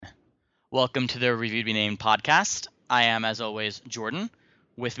Welcome to the Review to Be Named podcast. I am, as always, Jordan.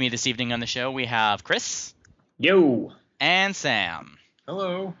 With me this evening on the show, we have Chris Yo. and Sam.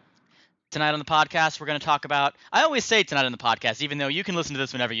 Hello. Tonight on the podcast, we're going to talk about. I always say tonight on the podcast, even though you can listen to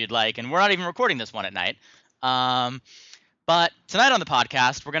this whenever you'd like, and we're not even recording this one at night. But tonight on the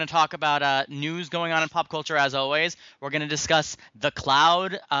podcast, we're going to talk about news going on in pop culture, as always. We're going to discuss the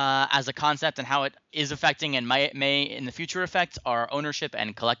cloud as a concept and how it is affecting and may in the future affect our ownership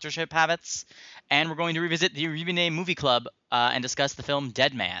and collectorship habits. And we're going to revisit the Review Name Movie Club and discuss the film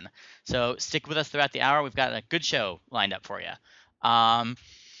Dead Man. So stick with us throughout the hour. We've got a good show lined up for you.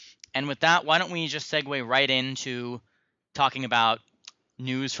 And with that, why don't we just segue right into talking about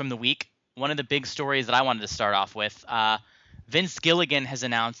news from the week. One of the big stories that I wanted to start off with, Vince Gilligan has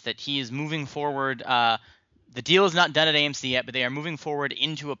announced that he is moving forward. The deal is not done at AMC yet, but they are moving forward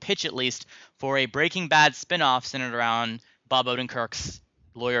into a pitch, at least, for a Breaking Bad spinoff centered around Bob Odenkirk's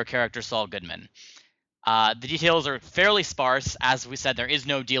lawyer character, Saul Goodman. The details are fairly sparse. As we said, there is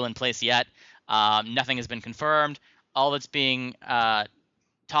no deal in place yet. Nothing has been confirmed. All that's being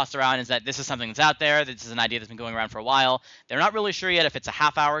tossed around is that this is something that's out there. This is an idea that's been going around for a while. They're not really sure yet if it's a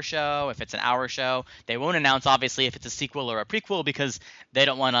half-hour show, if it's an hour show. They won't announce, obviously, if it's a sequel or a prequel because they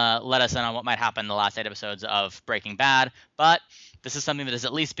don't want to let us in on what might happen in the last 8 episodes of Breaking Bad. But this is something that is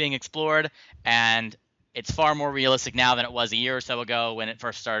at least being explored, and it's far more realistic now than it was a year or so ago when it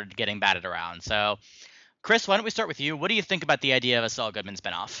first started getting batted around. So, Chris, why don't we start with you? What do you think about the idea of a Saul Goodman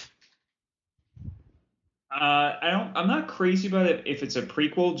spinoff? I'm not crazy about it if it's a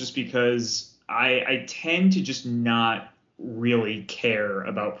prequel, just because I tend to just not really care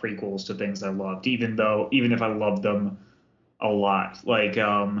about prequels to things I loved, even if I loved them a lot. I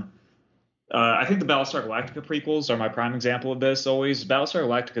think the Battlestar Galactica prequels are my prime example of this. Always, Battlestar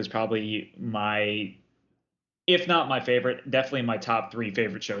Galactica is probably if not my favorite, definitely my top 3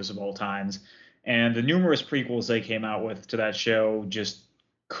 favorite shows of all times. And the numerous prequels they came out with to that show just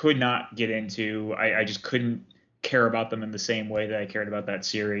could not get into. I just couldn't care about them in the same way that I cared about that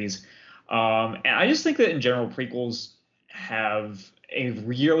series. And I just think that in general, prequels have a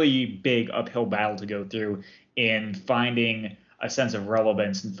really big uphill battle to go through in finding a sense of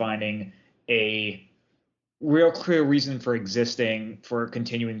relevance and finding a real clear reason for existing, for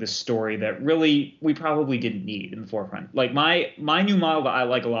continuing this story that really we probably didn't need in the forefront. Like my new model that I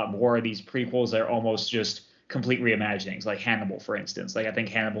like a lot more are these prequels that are almost just complete reimaginings, like Hannibal, for instance. Like I think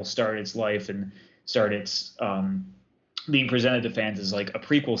Hannibal started its life and started its being presented to fans as like a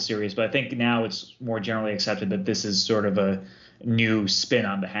prequel series, but I think now it's more generally accepted that this is sort of a new spin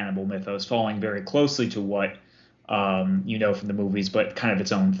on the Hannibal mythos, following very closely to what from the movies, but kind of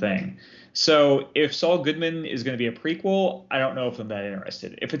its own thing. So if Saul Goodman is going to be a prequel, I don't know if I'm that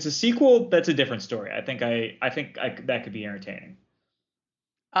interested. If it's a sequel, that's a different story. I think that could be entertaining.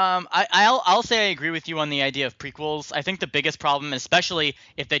 I'll say I agree with you on the idea of prequels. I think the biggest problem, especially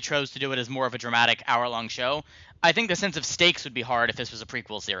if they chose to do it as more of a dramatic hour-long show, I think the sense of stakes would be hard if this was a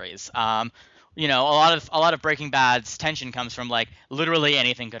prequel series. A lot of Breaking Bad's tension comes from like literally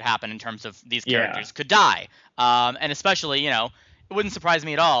anything could happen in terms of these characters could die, and especially it wouldn't surprise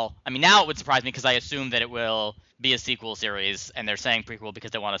me at all. I mean, now it would surprise me because I assume that it will be a sequel series, and they're saying prequel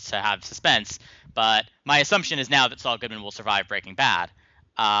because they want us to have suspense. But my assumption is now that Saul Goodman will survive Breaking Bad.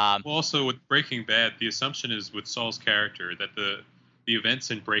 Well, also with Breaking Bad, the assumption is with Saul's character that the events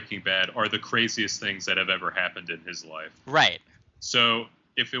in Breaking Bad are the craziest things that have ever happened in his life. Right. So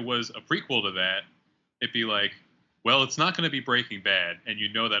if it was a prequel to that, it'd be like, well, it's not going to be Breaking Bad, and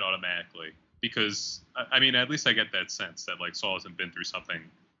you know that automatically because I mean, at least I get that sense that like Saul hasn't been through something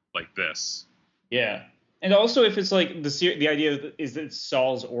like this. Yeah, and also if it's like the idea is that it's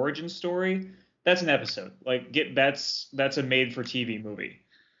Saul's origin story, that's an episode. Like that's a made-for-TV movie.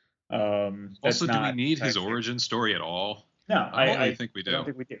 Also, do we need his origin story at all? No, I don't really think we do. I don't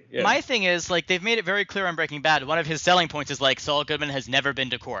think we do. Yeah. My thing is, like, they've made it very clear on Breaking Bad. One of his selling points is, like, Saul Goodman has never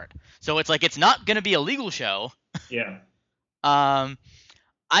been to court. So it's like, it's not going to be a legal show. Yeah. Sam,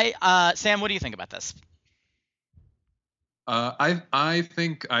 what do you think about this? I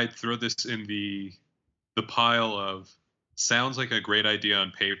think I'd throw this in the pile of sounds like a great idea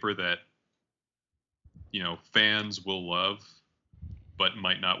on paper that, fans will love, but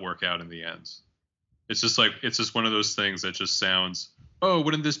might not work out in the end. It's just one of those things that just sounds, oh,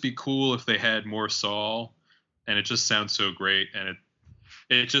 wouldn't this be cool if they had more Saul? And it just sounds so great, and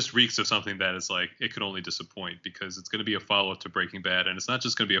it just reeks of something that is like it could only disappoint because it's going to be a follow-up to Breaking Bad, and it's not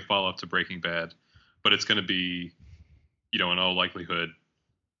just going to be a follow-up to Breaking Bad, but it's going to be, in all likelihood,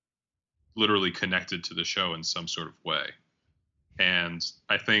 literally connected to the show in some sort of way. And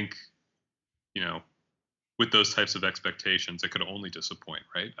I think, with those types of expectations, it could only disappoint,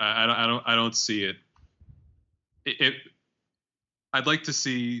 right? I don't see it. I'd like to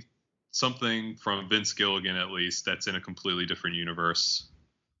see something from Vince Gilligan at least that's in a completely different universe.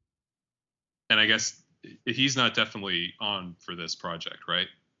 And I guess he's not definitely on for this project, right?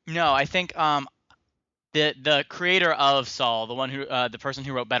 No, I think the creator of Saul, the person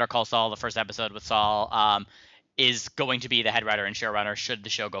who wrote Better Call Saul, the first episode with Saul, is going to be the head writer and showrunner should the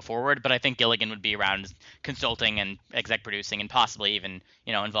show go forward. But I think Gilligan would be around consulting and exec producing, and possibly even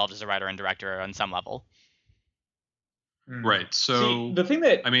involved as a writer and director on some level. Right. So See, the thing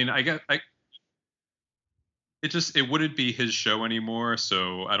that I mean, it wouldn't be his show anymore.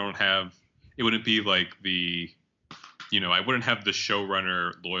 So it wouldn't be like I wouldn't have the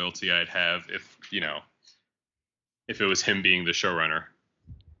showrunner loyalty I'd have if it was him being the showrunner.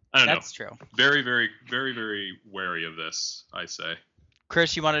 I don't know. That's true. Very, very, very, very wary of this, I say.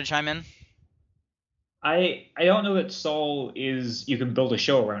 Chris, you wanted to chime in? I don't know that Saul is. You can build a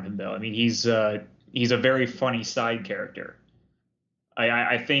show around him though. I mean, he's a very funny side character.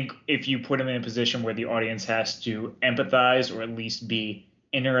 I think if you put him in a position where the audience has to empathize or at least be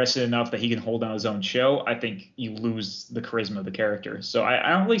interested enough that he can hold on his own show, I think you lose the charisma of the character. So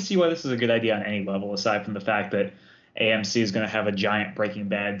I don't really see why this is a good idea on any level, aside from the fact that AMC is going to have a giant Breaking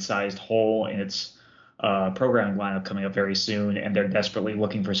Bad sized hole in its programming lineup coming up very soon, and they're desperately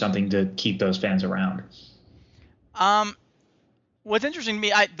looking for something to keep those fans around. What's interesting to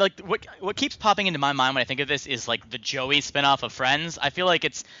me, what keeps popping into my mind when I think of this is like the Joey spinoff of Friends. I feel like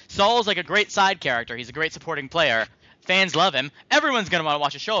Saul's like a great side character. He's a great supporting player. Fans love him. Everyone's gonna want to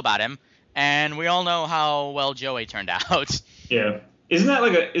watch a show about him, and we all know how well Joey turned out. Yeah, isn't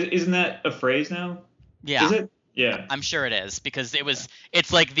that a phrase now? Yeah. Is it? Yeah. I'm sure it is, because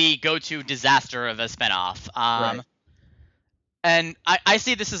it's like the go-to disaster of a spinoff. Right. And I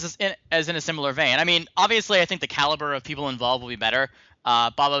see this as in a similar vein. I mean, obviously, I think the caliber of people involved will be better.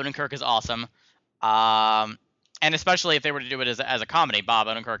 Bob Odenkirk is awesome. And especially if they were to do it as a comedy. Bob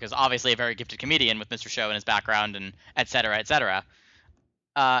Odenkirk is obviously a very gifted comedian with Mr. Show and his background and et cetera, et cetera.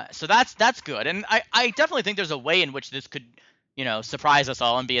 So that's good. And I definitely think there's a way in which this could, surprise us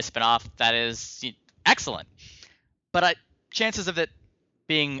all and be a spinoff that is excellent. But chances of it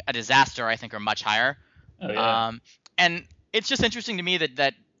being a disaster, I think, are much higher. Oh, yeah. And it's just interesting to me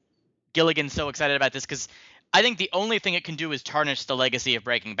that Gilligan's so excited about this, because I think the only thing it can do is tarnish the legacy of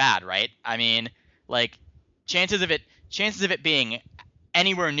Breaking Bad, right? I mean, like, chances of it being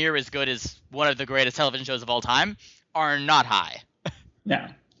anywhere near as good as one of the greatest television shows of all time are not high. Yeah.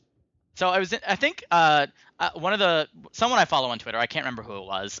 So I think someone I follow on Twitter, I can't remember who it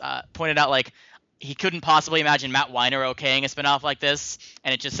was, pointed out like he couldn't possibly imagine Matt Weiner okaying a spinoff like this,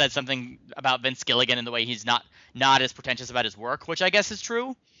 and it just said something about Vince Gilligan and the way he's not as pretentious about his work, which I guess is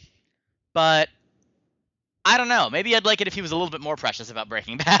true. But I don't know. Maybe I'd like it if he was a little bit more precious about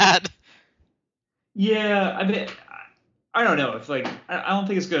Breaking Bad. Yeah, I mean, I don't know. If I don't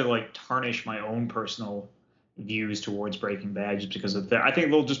think it's gonna tarnish my own personal views towards Breaking Bad just because of that. I think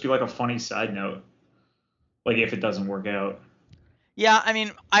it'll just be like a funny side note, like if it doesn't work out. Yeah, I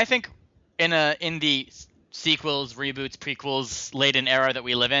mean, I think in the sequels, reboots, prequels, laden era that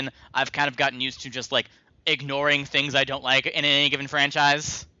we live in, I've kind of gotten used to just like ignoring things I don't like in any given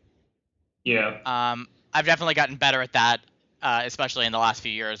franchise. Yeah. I've definitely gotten better at that, especially in the last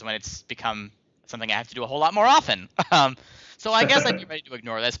few years when it's become something I have to do a whole lot more often. So I guess I'd be ready to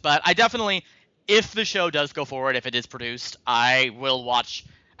ignore this, but I definitely, if the show does go forward, if it is produced, I will watch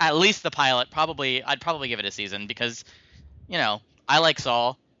at least the pilot. I'd probably give it a season because, I like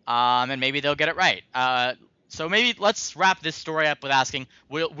Saul, and maybe they'll get it right. So maybe let's wrap this story up with asking,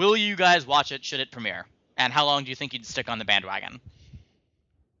 will you guys watch it should it premiere? And how long do you think you'd stick on the bandwagon?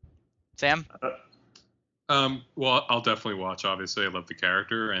 Sam? Well, I'll definitely watch. Obviously, I love the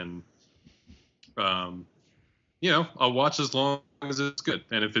character, and I'll watch as long as it's good.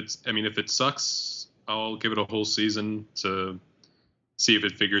 And if it sucks, I'll give it a whole season to see if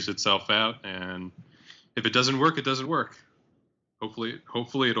it figures itself out. And if it doesn't work, it doesn't work.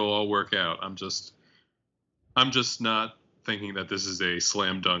 Hopefully it'll all work out. I'm just not thinking that this is a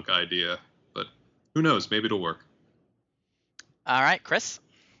slam dunk idea, but who knows? Maybe it'll work. All right, Chris?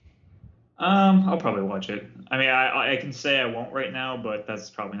 I'll probably watch it. I mean, I can say I won't right now, but that's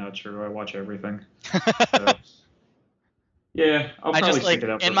probably not true. I watch everything. So, yeah, I'll probably stick it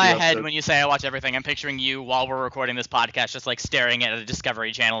up. In my head, when you say I watch everything, I'm picturing you while we're recording this podcast, just like staring at a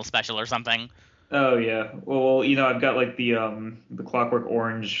Discovery Channel special or something. Oh yeah. Well, I've got like the Clockwork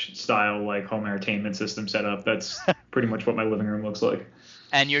Orange style like home entertainment system set up. That's pretty much what my living room looks like.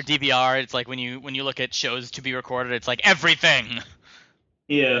 And your DVR, it's like when you look at shows to be recorded, it's like everything.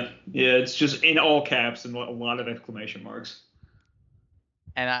 Yeah, it's just in all caps and a lot of exclamation marks.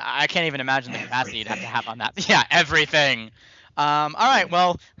 And I can't even imagine the capacity you'd have to have on that. Yeah, everything. All right,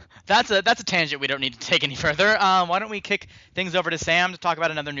 well, that's a tangent we don't need to take any further. Why don't we kick things over to Sam to talk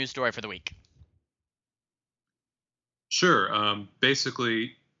about another news story for the week? Sure.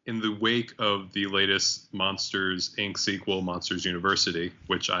 Basically, in the wake of the latest Monsters Inc. sequel, Monsters University,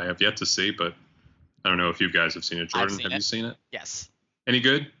 which I have yet to see, but I don't know if you guys have seen it. Jordan, have you seen it? Yes. Any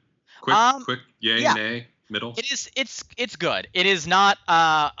good? Quick, yay, yeah. nay, middle? It's good. It is not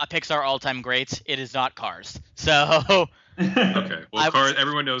a Pixar all-time great. It is not Cars. So okay. Well, Cars,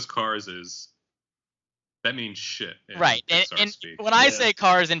 everyone knows Cars is that means shit. Right. And when I say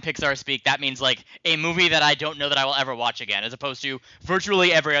Cars in Pixar speak, that means like a movie that I don't know that I will ever watch again, as opposed to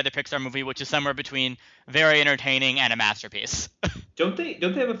virtually every other Pixar movie, which is somewhere between very entertaining and a masterpiece. Don't they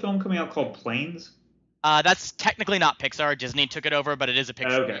have a film coming out called Planes? That's technically not Pixar. Disney took it over, but it is a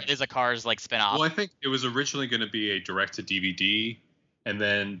Pixar. Okay. It is a Cars like spin-off. Well, I think it was originally going to be a direct-to-DVD, and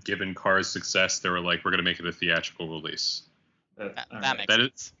then given Cars' success, they were like, we're going to make it a theatrical release. That makes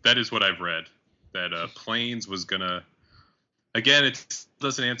sense. That is what I've read. That Planes was gonna. Again, it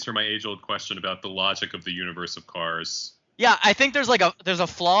doesn't answer my age-old question about the logic of the universe of Cars. Yeah, I think there's a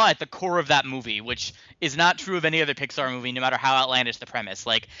flaw at the core of that movie, which is not true of any other Pixar movie, no matter how outlandish the premise.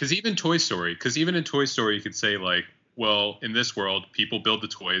 Like, because even in Toy Story, you could say like, well, in this world, people build the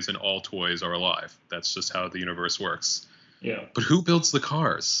toys, and all toys are alive. That's just how the universe works. Yeah. But who builds the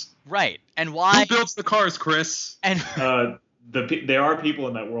cars? Right, and why? Who builds the cars, Chris? And there are people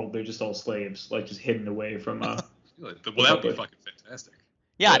in that world. They're just all slaves, like just hidden away from. Well, that would be fucking fantastic.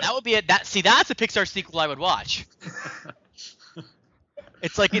 Yeah, that would be it. That's a Pixar sequel I would watch.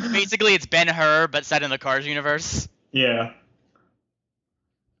 It's basically Ben-Hur but set in the Cars universe. Yeah.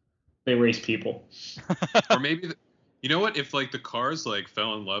 They race people. Or maybe you know what? If like the Cars like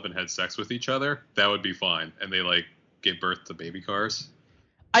fell in love and had sex with each other, that would be fine. And they like gave birth to baby cars.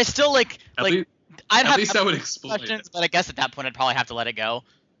 I still I'd have that would explain questions, but I guess at that point I'd probably have to let it go.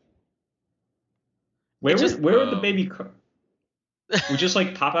 Where would the baby car? We just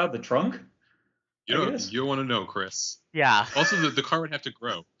like pop out of the trunk? You don't want to know, Chris. Yeah. Also, the car would have to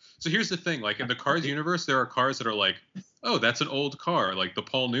grow. So here's the thing: like in the Cars universe, there are cars that are like, oh, that's an old car. Like the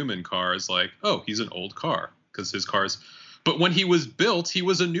Paul Newman car is like, oh, he's an old car because his car's. But when he was built, he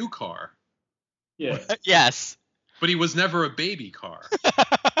was a new car. Yeah. Yes. But he was never a baby car.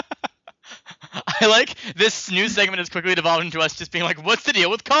 I like this news segment has quickly devolved into us just being like, what's the deal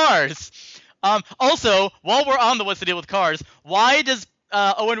with Cars? Also, while we're on the what's the deal with Cars, why does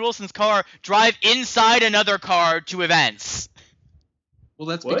Owen Wilson's car drive inside another car to events? Well,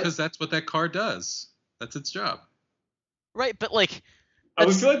 that's because that's what that car does. That's its job. Right, but like... I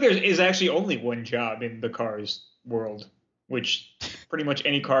would feel like there is actually only one job in the Cars world, which pretty much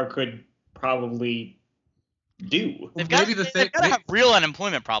any car could probably do. They've got to have real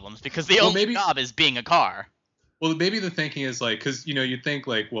unemployment problems because the only job is being a car. Well, maybe the thinking is like, because you'd think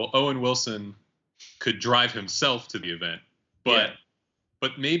like, well, Owen Wilson could drive himself to the event, but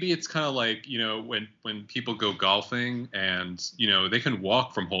maybe it's kind of like when people go golfing and they can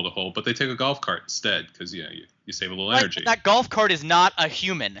walk from hole to hole, but they take a golf cart instead because you save a little energy. That golf cart is not a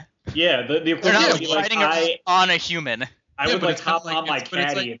human. Yeah, they're not riding on a human. I would like hop on my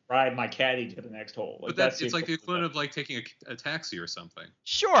caddy and ride my caddy to the next hole. But it's like the equivalent of like taking a taxi or something.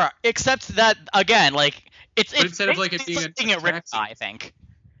 Sure, except that again, like it's instead of like it being a taxi, I think.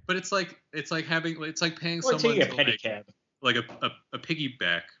 But it's like paying someone to a pedicab, like a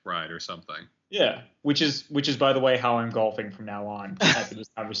piggyback ride or something. Yeah, which is by the way how I'm golfing from now on after this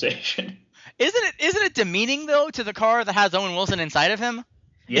conversation. Isn't it demeaning though to the car that has Owen Wilson inside of him?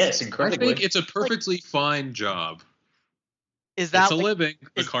 Yes, incredibly. I think it's a perfectly fine job. Is that it's a living?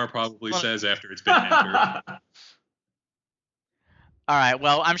 The car probably says after it's been entered. All right.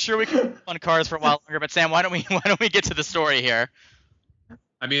 Well, I'm sure we can on Cars for a while longer, but Sam, why don't we get to the story here?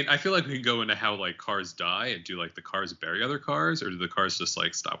 I mean, I feel like we can go into how like cars die and do like the cars bury other cars, or do the cars just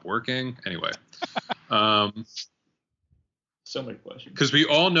like stop working? Anyway, so many questions. Because we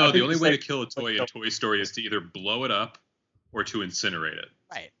all know the only way to kill a toy in Toy Story is to either blow it up or to incinerate it.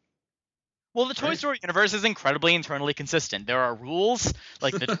 Right. Well, the Toy Story universe is incredibly internally consistent. There are rules,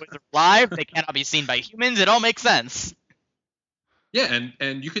 like the toys are alive, they cannot be seen by humans. It all makes sense. Yeah,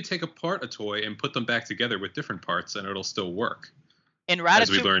 and you could take apart a toy and put them back together with different parts, and it'll still work. In Ratatouille,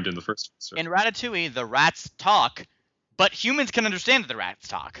 as we learned in the first episode. In Ratatouille, the rats talk, but humans can understand that the rats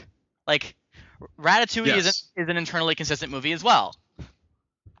talk. Like, Ratatouille is an internally consistent movie as well.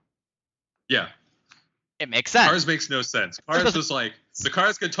 Yeah. It makes sense. Cars makes no sense. Cars was like, the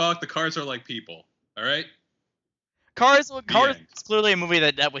cars can talk, the cars are like people. All right? Cars end. is clearly a movie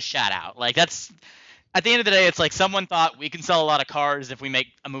that was shat out. Like that's at the end of the day, it's like someone thought we can sell a lot of cars if we make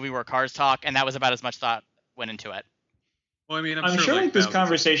a movie where cars talk, and that was about as much thought went into it. Well, I mean, I'm sure like like this thousands of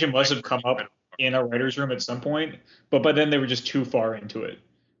conversation people must have come up in a writer's room at some point, but by then they were just too far into it.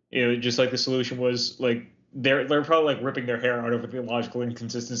 It was just like the solution was like they're probably like ripping their hair out over the logical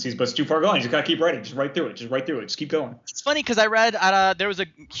inconsistencies, but it's too far gone. You just gotta keep writing, just write through it, just keep going. It's funny because I read there was a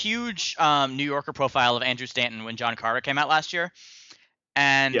huge New Yorker profile of Andrew Stanton when John Carter came out last year,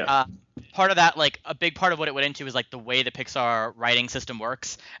 and Yeah. part of that, like a big part of what it went into is like the way the Pixar writing system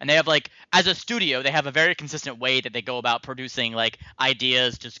works, and they have like as a studio they have a very consistent way that they go about producing like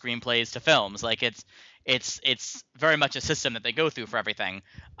ideas to screenplays to films. Like it's very much a system that they go through for everything.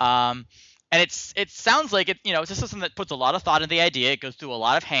 And it sounds like it's a system that puts a lot of thought into the idea. It goes through a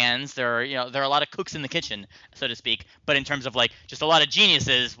lot of hands. There are a lot of cooks in the kitchen, so to speak. But in terms of like just a lot of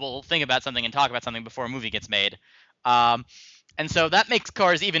geniuses will think about something and talk about something before a movie gets made. And so that makes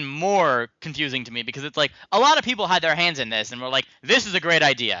Cars even more confusing to me because it's like a lot of people had their hands in this and were like, this is a great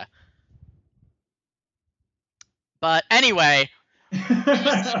idea. But anyway,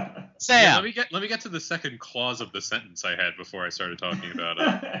 Sam. Yeah, let me get to the second clause of the sentence I had before I started talking about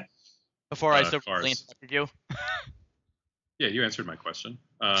it. Before I so Cars. really interrupted you. Yeah, you answered my question.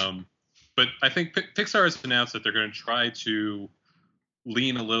 But I think Pixar has announced that they're going to try to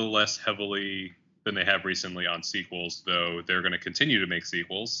lean a little less heavily than they have recently on sequels, though they're going to continue to make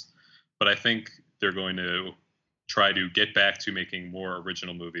sequels. But I think they're going to try to get back to making more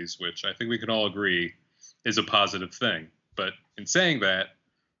original movies, which I think we can all agree is a positive thing. But in saying that,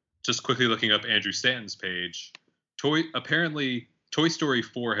 just quickly looking up Andrew Stanton's page, apparently Toy Story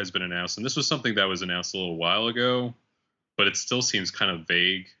 4 has been announced, and this was something that was announced a little while ago, but it still seems kind of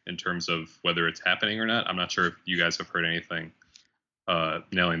vague in terms of whether it's happening or not. I'm not sure if you guys have heard anything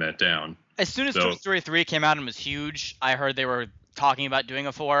nailing that down. As soon as Toy Story 3 came out and was huge, I heard they were talking about doing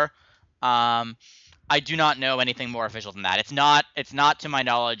a 4. I do not know anything more official than that. It's not to my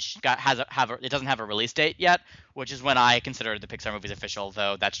knowledge it doesn't have a release date yet, which is when I consider the Pixar movies official,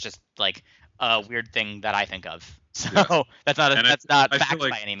 though that's just like a weird thing that I think of. So yeah. that's not fact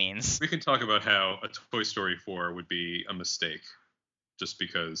by any means. We can talk about how a Toy Story 4 would be a mistake just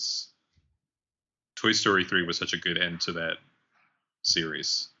because Toy Story 3 was such a good end to that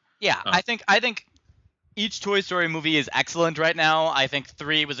series. Yeah, I think each Toy Story movie is excellent right now. I think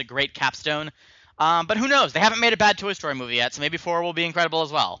 3 was a great capstone. But who knows? They haven't made a bad Toy Story movie yet, so maybe 4 will be incredible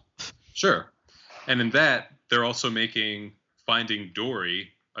as well. Sure. And in that, they're also making Finding Dory,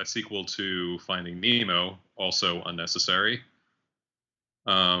 a sequel to Finding Nemo, also unnecessary.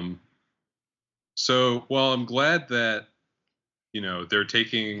 So while I'm glad that they're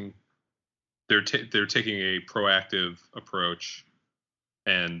taking a proactive approach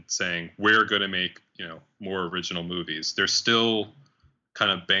and saying we're going to make more original movies, they're still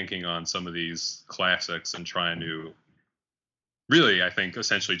kind of banking on some of these classics and trying to really, I think,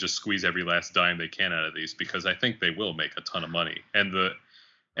 essentially just squeeze every last dime they can out of these, because I think they will make a ton of money, and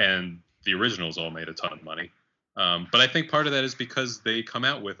the originals all made a ton of money. But I think part of that is because they come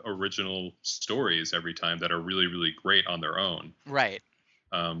out with original stories every time that are really, really great on their own. Right.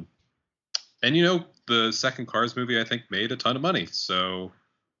 And the second Cars movie, I think, made a ton of money. So,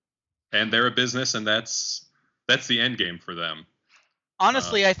 and they're a business, and that's the end game for them.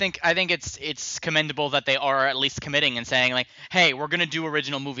 Honestly, I think it's commendable that they are at least committing and saying like, hey, we're gonna do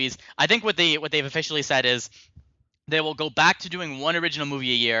original movies. I think what they've officially said is they will go back to doing one original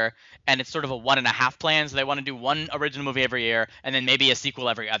movie a year, and it's sort of a 1.5 plan. So they want to do one original movie every year, and then maybe a sequel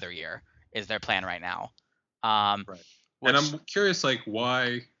every other year is their plan right now. Right. And I'm curious, like,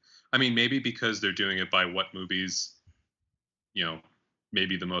 why? I mean, maybe because they're doing it by what movies,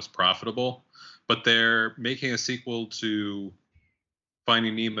 maybe the most profitable, but they're making a sequel to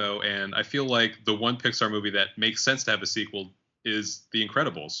Finding Nemo, and I feel like the one Pixar movie that makes sense to have a sequel is The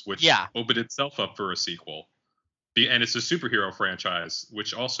Incredibles, which opened itself up for a sequel. And it's a superhero franchise,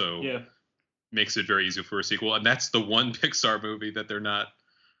 which also makes it very easy for a sequel. And that's the one Pixar movie that they're not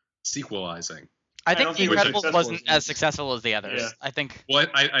sequelizing. I think The Incredibles wasn't as successful as the others. Yeah. I think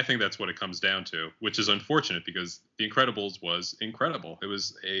that's what it comes down to, which is unfortunate because The Incredibles was incredible. It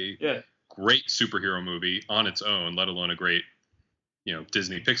was a great superhero movie on its own, let alone a great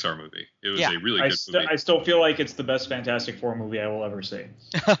Disney Pixar movie. It was a really good movie. I still feel like it's the best Fantastic Four movie I will ever see.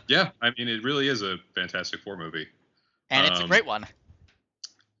 Yeah, I mean, it really is a Fantastic Four movie. And it's a great one.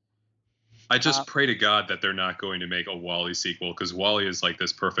 I just pray to God that they're not going to make a WALL-E sequel, because WALL-E is like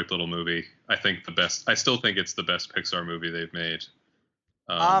this perfect little movie. I still think it's the best Pixar movie they've made.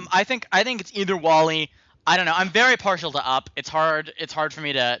 I think it's either WALL-E. I don't know. I'm very partial to Up. It's hard for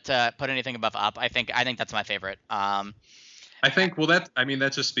me to put anything above Up. I think that's my favorite. I think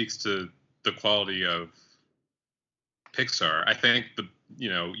that just speaks to the quality of Pixar. I think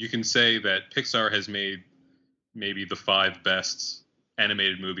you can say that Pixar has made maybe the 5 best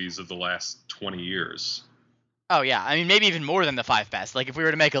animated movies of the last 20 years. Oh yeah, I mean maybe even more than the 5 best. Like if we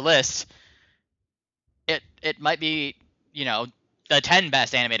were to make a list, it might be, the 10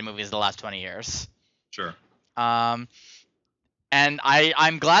 best animated movies of the last 20 years. Sure. And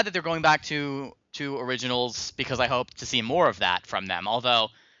I'm glad that they're going back to originals because I hope to see more of that from them. Although,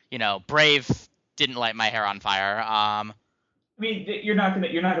 Brave didn't light my hair on fire. I mean, you're not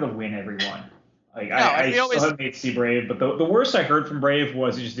gonna win everyone. Like No, I we always- still haven't made see Brave, but the worst I heard from Brave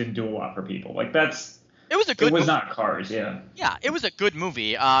was it just didn't do a lot for people. Like It was a good it was movie. not Cars, yeah. Yeah, it was a good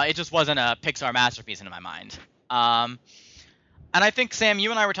movie. It just wasn't a Pixar masterpiece in my mind. And I think, Sam,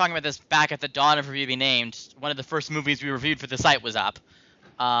 you and I were talking about this back at the dawn of Review Be Named. One of the first movies we reviewed for the site was Up.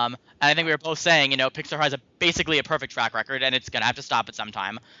 And I think we were both saying, Pixar has basically a perfect track record, and it's going to have to stop at some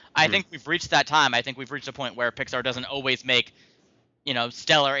time. I think we've reached that time. I think we've reached a point where Pixar doesn't always make,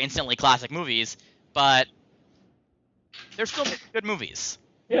 stellar, instantly classic movies, but they're still making good movies.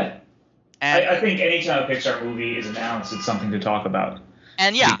 Yeah. And I think anytime a Pixar movie is announced, it's something to talk about.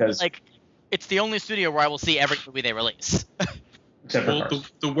 And yeah, because- it's the only studio where I will see every movie they release. Except for Well,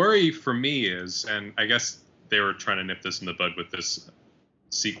 Cars. the worry for me is, and I guess they were trying to nip this in the bud with this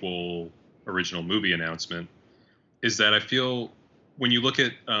sequel original movie announcement, is that I feel when you look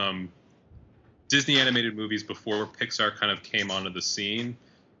at Disney animated movies before Pixar kind of came onto the scene,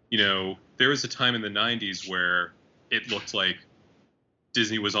 there was a time in the 90s where it looked like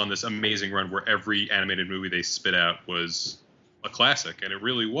Disney was on this amazing run where every animated movie they spit out was a classic, and it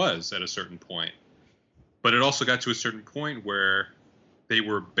really was at a certain point. But it also got to a certain point where they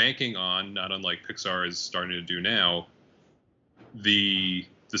were banking on, not unlike Pixar is starting to do now, the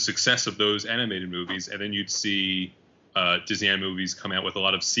success of those animated movies, and then you'd see Disney animated movies come out with a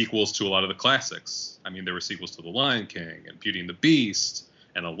lot of sequels to a lot of the classics. I mean, there were sequels to The Lion King and Beauty and the Beast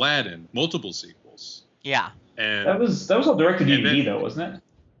and Aladdin, multiple sequels. Yeah. And That was all direct to DVD then- though, wasn't it?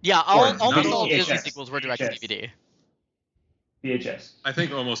 Yeah, Or almost not all all Disney VHS. sequels were direct to DVD. VHS. I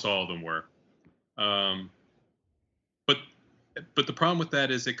think almost all of them were. But the problem with that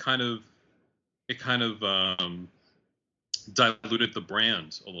is it kind of diluted the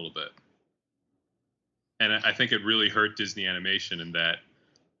brand a little bit. And I think it really hurt Disney Animation in that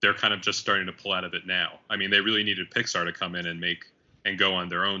they're kind of just starting to pull out of it now. I mean, they really needed Pixar to come in and go on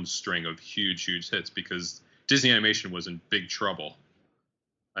their own string of huge hits because Disney Animation was in big trouble.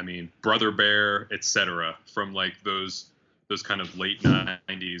 I mean, Brother Bear, etc., from like those kind of late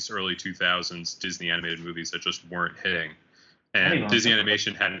 90s, early 2000s Disney animated movies that just weren't hitting. And Disney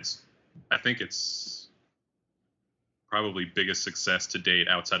Animation had I think it's probably biggest success to date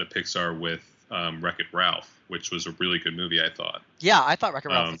outside of Pixar with Wreck-It Ralph, which was a really good movie, I thought. Yeah, I thought Wreck-It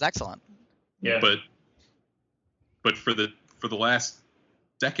Ralph was excellent. Yeah. But for the last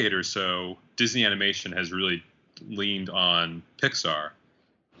decade or so, Disney Animation has really leaned on Pixar.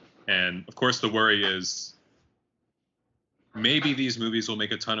 And of course the worry is maybe these movies will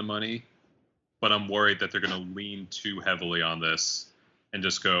make a ton of money, but I'm worried that they're going to lean too heavily on this and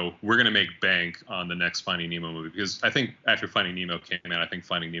just go, we're going to make bank on the next Finding Nemo movie. Because I think after Finding Nemo came out, I think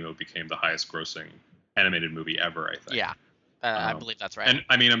Finding Nemo became the highest grossing animated movie ever, I think. Yeah, I believe that's right. And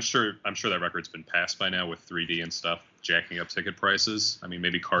I mean, I'm sure that record's been passed by now with 3D and stuff jacking up ticket prices. I mean,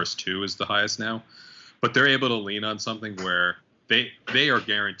 maybe Cars 2 is the highest now. But they're able to lean on something where they are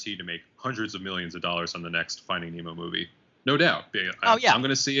guaranteed to make hundreds of millions of dollars on the next Finding Nemo movie. No doubt. I'm going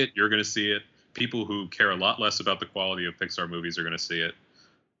to see it. You're going to see it. People who care a lot less about the quality of Pixar movies are going to see it.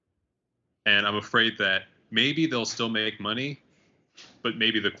 And I'm afraid that maybe they'll still make money, but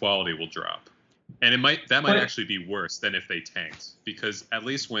maybe the quality will drop. And that might actually be worse than if they tanked, because at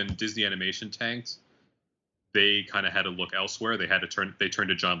least when Disney Animation tanked, they kind of had to look elsewhere. They turned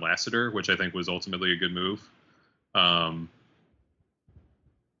to John Lasseter, which I think was ultimately a good move. But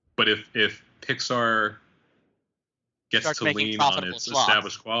if Pixar gets Starts to making lean on profitable its slots.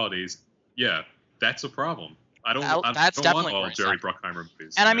 established qualities, yeah, that's a problem. I don't That's want definitely all worrisome. Jerry Bruckheimer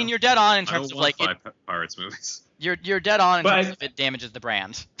movies. And I mean, you're dead on in I terms don't of like want 5 Pirates movies. you're dead on in But terms of it damages the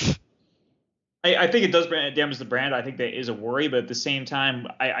brand. I think it does damage the brand. I think that is a worry, but at the same time,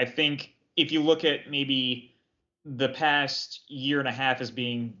 I think if you look at maybe the past year and a half as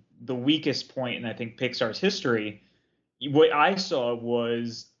being the weakest point in I think Pixar's history, what I saw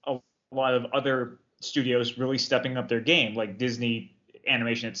was a lot of other studios really stepping up their game. Like Disney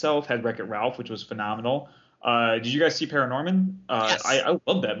Animation itself had Wreck-It Ralph, which was phenomenal. Did you guys see Paranorman? Yes. I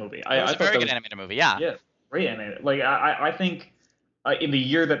love that movie. It was a very good animated movie. Yeah. Yeah, great animated. Like I think in the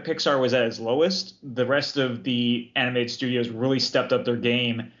year that Pixar was at its lowest, the rest of the animated studios really stepped up their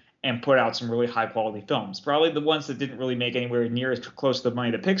game and put out some really high quality films. Probably the ones that didn't really make anywhere near as close to the money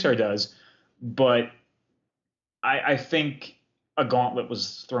that Pixar does, but I think a gauntlet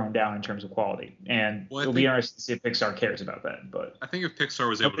was thrown down in terms of quality, and it'll be interesting to see if Pixar cares about that. But I think if Pixar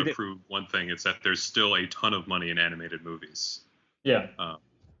was able to prove one thing, it's that there's still a ton of money in animated movies. Yeah.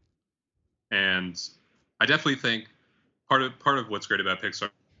 And I definitely think part of what's great about Pixar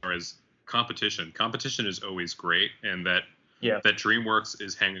is competition. Competition is always great, and that DreamWorks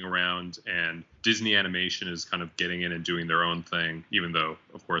is hanging around and Disney Animation is kind of getting in and doing their own thing, even though,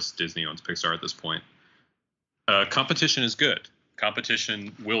 of course, Disney owns Pixar at this point. Competition is good.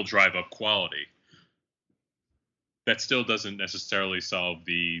 Competition will drive up quality. That still doesn't necessarily solve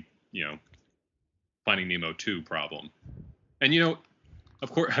the, Finding Nemo 2 problem. And,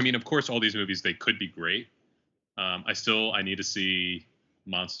 of course, all these movies, they could be great. I need to see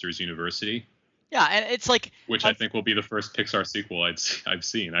Monsters University. Yeah, and it's like... Which I think will be the first Pixar sequel I've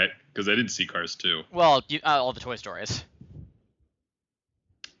seen, because I didn't see Cars 2. Well, all the Toy Stories.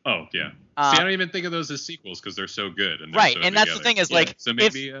 Oh, yeah. See, I don't even think of those as sequels because they're so good. And right, so and together. That's the thing is, like, so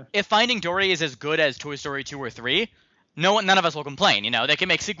maybe, if Finding Dory is as good as Toy Story 2 or 3, none of us will complain. They can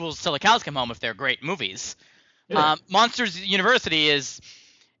make sequels till the cows come home if they're great movies. Yeah. Monsters University it's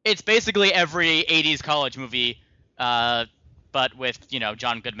basically every 80s college movie, but with,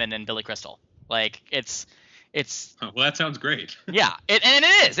 John Goodman and Billy Crystal. Like, it's well, that sounds great. Yeah, and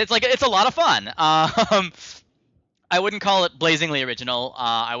it is. It's like, it's a lot of fun. I wouldn't call it blazingly original.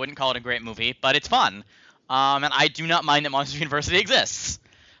 I wouldn't call it a great movie, but it's fun. And I do not mind that Monsters University exists.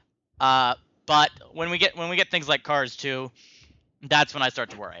 But when we get things like Cars 2, that's when I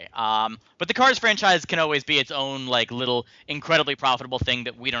start to worry. But the Cars franchise can always be its own, like, little incredibly profitable thing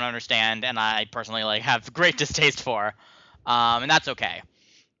that we don't understand, and I personally, like, have great distaste for. And that's okay.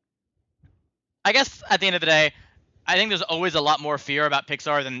 I guess at the end of the day, I think there's always a lot more fear about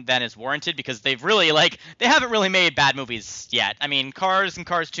Pixar than is warranted, because they've really, they haven't really made bad movies yet. I mean, Cars and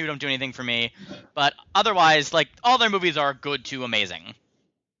Cars 2 don't do anything for me, but otherwise, all their movies are good to amazing.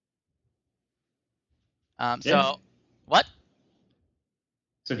 So, what?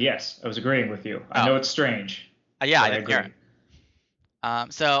 So yes, I was agreeing with you. I know it's strange. Yeah, I didn't hear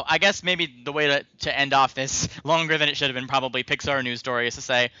it. So I guess maybe the way to end off this longer than it should have been probably Pixar news story is to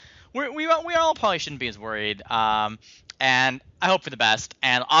say, we all probably shouldn't be as worried, and I hope for the best.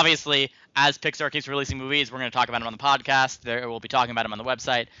 And obviously, as Pixar keeps releasing movies, we're going to talk about them on the podcast. We'll be talking about them on the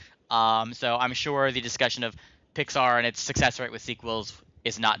website. So I'm sure the discussion of Pixar and its success rate with sequels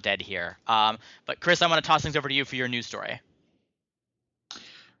is not dead here. But Chris, I want to toss things over to you for your news story.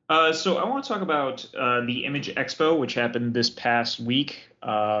 So I want to talk about the Image Expo, which happened this past week.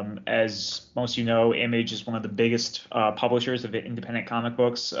 As most of you know, Image is one of the biggest publishers of independent comic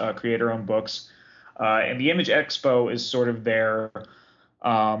books, creator-owned books. And the Image Expo is sort of their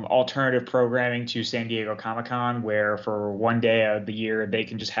alternative programming to San Diego Comic-Con, where for one day of the year, they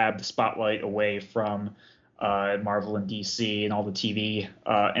can just have the spotlight away from Marvel and DC and all the TV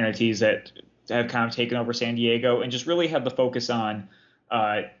entities that have kind of taken over San Diego, and just really have the focus on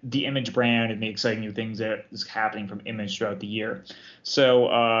the Image brand and the exciting new things that is happening from Image throughout the year. So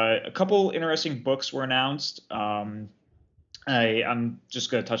a couple interesting books were announced. I'm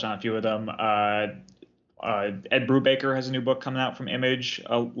just going to touch on a few of them. Ed Brubaker has a new book coming out from Image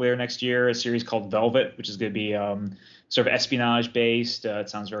later next year, a series called Velvet, which is going to be sort of espionage based. It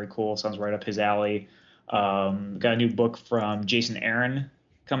sounds very cool. Sounds right up his alley. Got a new book from Jason Aaron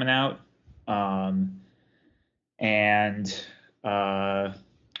coming out.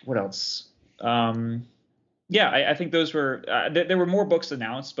 What else? I think those were there were more books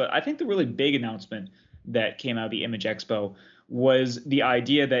announced, but I think the really big announcement that came out of the Image Expo was the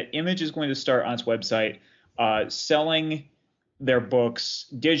idea that Image is going to start on its website selling their books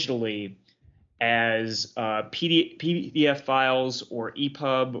digitally as PDF files or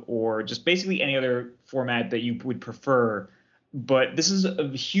EPUB or just basically any other format that you would prefer. But this is a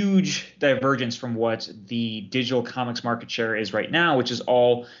huge divergence from what the digital comics market share is right now, which is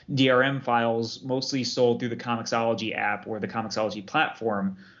all DRM files, mostly sold through the Comixology app or the Comixology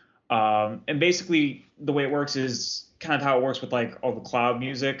platform. And basically, the way it works is kind of how it works with like all the cloud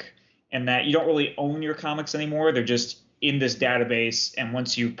music, and that you don't really own your comics anymore. They're just in this database, and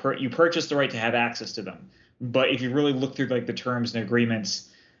once you purchase the right to have access to them. But if you really look through like the terms and agreements,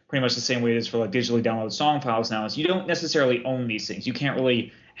 pretty much the same way it is for like digitally downloaded song files now, is you don't necessarily own these things. You can't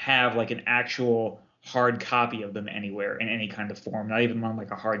really have like an actual hard copy of them anywhere in any kind of form, not even on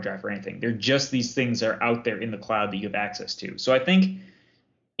like a hard drive or anything. They're just these things that are out there in the cloud that you have access to. So I think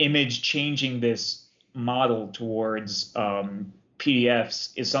Image changing this model towards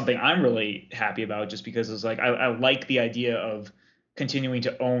PDFs is something I'm really happy about, just because it's like I like the idea of continuing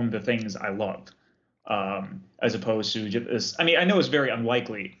to own the things I love, as opposed to just this. I mean, I know it's very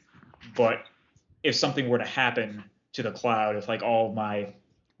unlikely, but if something were to happen to the cloud, if like all my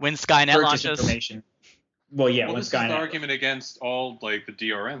when Skynet purchase launches. information, well, yeah, Well, when this is the Skynet, argument against all like the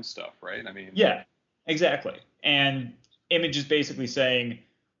DRM stuff, right? I mean, yeah, exactly. And Image is basically saying,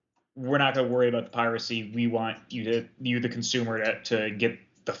 we're not going to worry about the piracy. We want you, the consumer, to get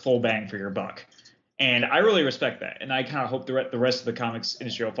the full bang for your buck. And I really respect that. And I kind of hope the rest of the comics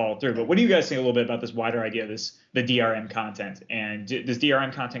industry will follow through. But what do you guys think a little bit about this wider idea of the DRM content? And does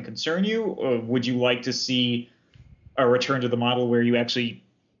DRM content concern you? Or would you like to see a return to the model where you actually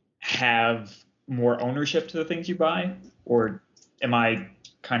have more ownership to the things you buy? Or am I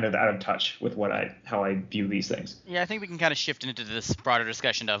kind of out of touch with how I view these things? Yeah, I think we can kind of shift into this broader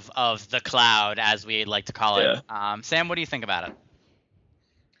discussion of the cloud, as we like to call it. Sam, what do you think about it?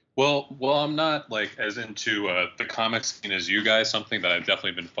 Well, I'm not like as into the comics scene as you guys. Something that I've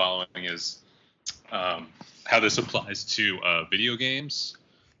definitely been following is how this applies to video games,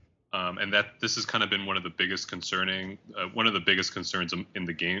 and that this has kind of been one of the biggest concerns in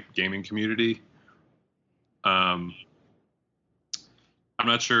the gaming community. I'm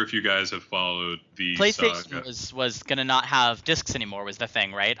not sure if you guys have followed the PlayStation was gonna not have discs anymore, was the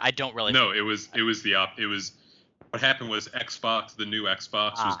thing, right? I don't really. No, it was what happened was the new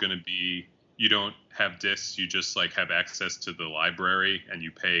Xbox was going to be, you don't have discs, you just like have access to the library and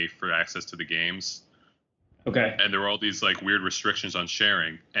you pay for access to the games. Okay. And there were all these like weird restrictions on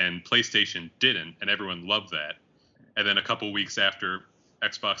sharing, and PlayStation didn't, and everyone loved that. And then a couple weeks after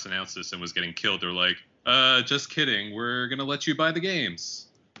Xbox announced this and was getting killed, they're like, just kidding, we're going to let you buy the games.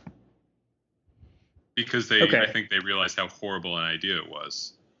 Because I think they realized how horrible an idea it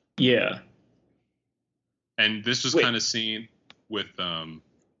was. Yeah. And this was kind of seen with the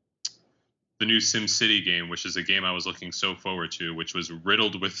new SimCity game, which is a game I was looking so forward to, which was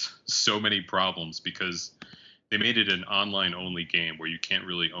riddled with so many problems because they made it an online-only game where you can't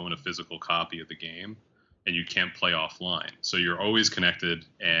really own a physical copy of the game and you can't play offline. So you're always connected,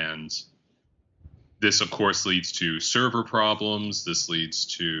 and this, of course, leads to server problems. This leads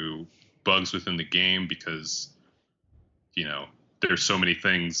to bugs within the game because, there's so many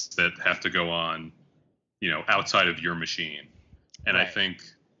things that have to go on, outside of your machine. And right.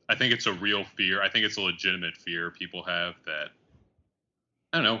 I think it's a real fear. I think it's a legitimate fear people have that,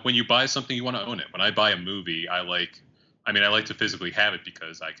 I don't know, when you buy something, you want to own it. When I buy a movie, I like to physically have it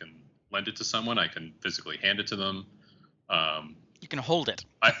because I can lend it to someone. I can physically hand it to them. You can hold it.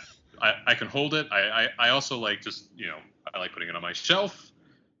 I can hold it. I also like just, I like putting it on my shelf.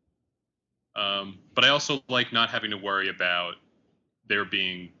 But I also like not having to worry about there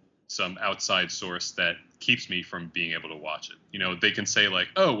being some outside source that keeps me from being able to watch it. They can say like,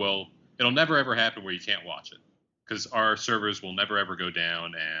 oh, well, it'll never ever happen where you can't watch it because our servers will never ever go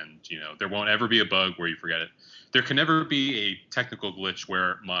down, and there won't ever be a bug where you forget it. There can never be a technical glitch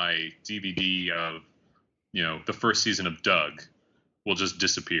where my DVD of the first season of Doug will just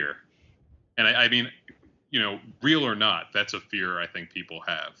disappear. And I mean, real or not, that's a fear I think people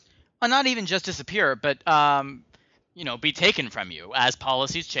have. Not even just disappear, but be taken from you as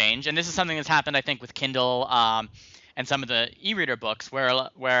policies change. And this is something that's happened, I think, with Kindle and some of the e-reader books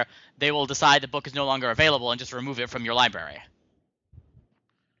where they will decide the book is no longer available and just remove it from your library.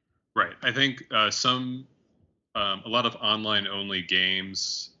 Right. I think a lot of online-only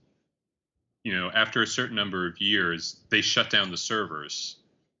games, after a certain number of years, they shut down the servers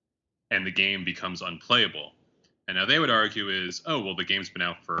and the game becomes unplayable. And now they would argue is, oh, well, the game's been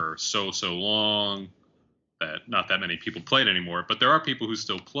out for so long that not that many people play it anymore. But there are people who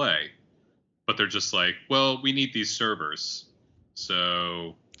still play. But they're just like, well, we need these servers.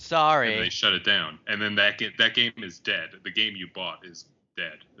 So sorry. And they shut it down. And then that game is dead. The game you bought is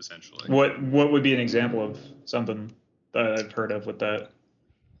dead, essentially. What would be an example of something that I've heard of with that?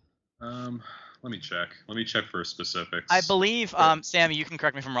 Let me check. Let me check for specifics. I believe, Sam, you can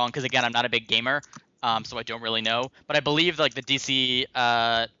correct me if I'm wrong, because again, I'm not a big gamer, so I don't really know. But I believe like the DC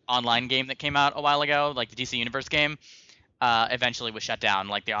online game that came out a while ago, like the DC Universe game, eventually was shut down,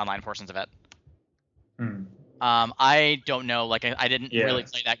 like the online portions of it. I don't know. Like I didn't really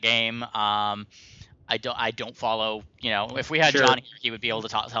play that game. I don't follow. If we had John here, he would be able to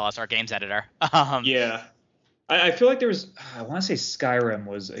tell us, our games editor. Yeah. I feel like there was. I want to say Skyrim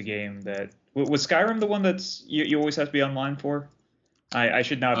was a game that. Was Skyrim the one that's you always have to be online for? I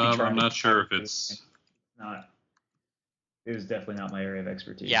should not be trying. I'm not sure if it's not. It is definitely not my area of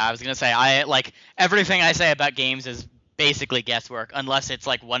expertise. Yeah, I was gonna say I like everything I say about games is basically guesswork unless it's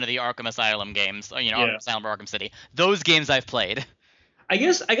like one of the Arkham Asylum games, or, Yeah. Arkham Asylum or Arkham City. Those games I've played. I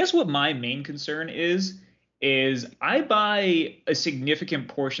guess what my main concern is I buy a significant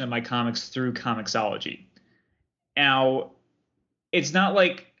portion of my comics through Comixology. Now, it's not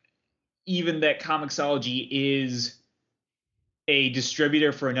like even that Comixology is a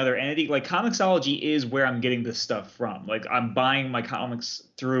distributor for another entity. Like Comixology is where I'm getting this stuff from. Like I'm buying my comics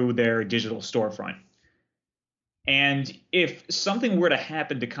through their digital storefront. And if something were to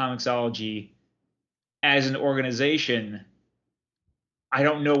happen to Comixology as an organization, I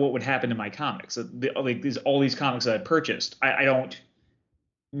don't know what would happen to my comics. All these comics that I purchased, I don't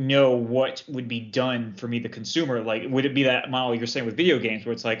know what would be done for me, the consumer. Like, would it be that model you're saying with video games,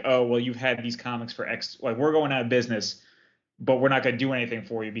 where it's like, oh, well, you've had these comics for X, like we're going out of business, but we're not going to do anything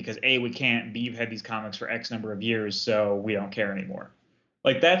for you because A, we can't, B, you've had these comics for X number of years, so we don't care anymore.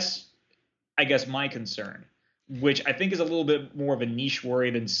 Like that's, I guess, my concern, which I think is a little bit more of a niche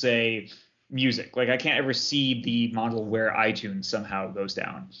worry than, say, music. Like I can't ever see the model where iTunes somehow goes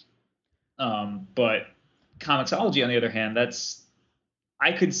down. But Comixology, on the other hand,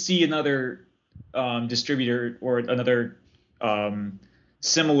 I could see another distributor or another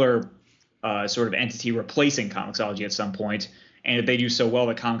similar sort of entity replacing Comixology at some point. And if they do so well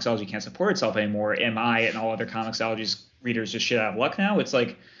that Comixology can't support itself anymore, am I and all other Comixology's readers just shit out of luck now? It's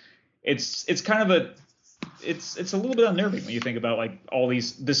like it's kind of it's a little bit unnerving when you think about like all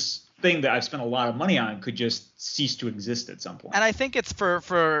this thing that I've spent a lot of money on could just cease to exist at some point. And I think it's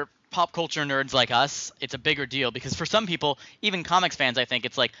for pop culture nerds like us, it's a bigger deal because for some people, even comics fans, I think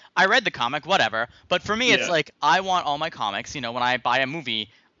it's like, I read the comic, whatever. But for me, it's like, I want all my comics. When I buy a movie,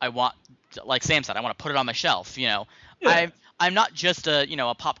 I want, like Sam said, I want to put it on my shelf. Yeah. I'm not just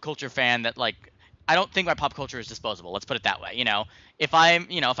a pop culture fan that like, I don't think my pop culture is disposable. Let's put it that way. If if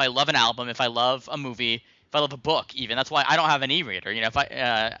I love an album, if I love a movie, if I love a book, even, that's why I don't have an e-reader.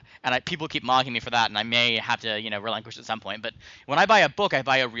 People keep mocking me for that, and I may have to relinquish at some point. But when I buy a book, I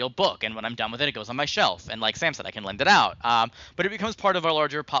buy a real book, and when I'm done with it, it goes on my shelf. And like Sam said, I can lend it out. But it becomes part of a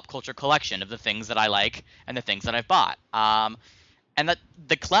larger pop culture collection of the things that I like and the things that I've bought. And that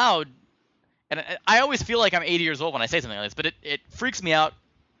the cloud, and I always feel like I'm 80 years old when I say something like this, but it freaks me out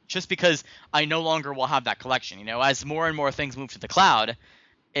just because I no longer will have that collection. As more and more things move to the cloud,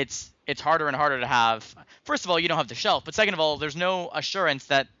 it's harder and harder to have. First of all, you don't have the shelf, but second of all, there's no assurance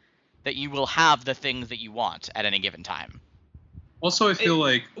that you will have the things that you want at any given time. Also, I feel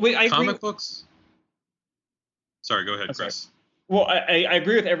comic books. Sorry, go ahead, That's Chris. Right. Well, I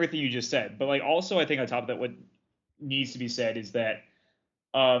agree with everything you just said, but like also I think on top of that, what needs to be said is that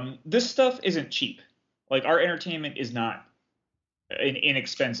this stuff isn't cheap. Like our entertainment is not an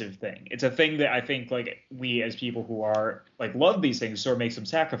inexpensive thing. It's a thing that I think like we as people who are like love these things sort of make some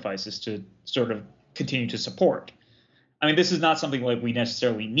sacrifices to sort of continue to support. I mean, this is not something like we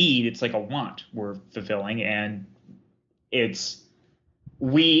necessarily need. It's like a want we're fulfilling, and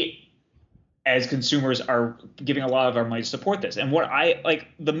we as consumers are giving a lot of our money to support this. And what I like,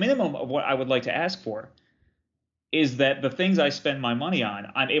 the minimum of what I would like to ask for is that the things I spend my money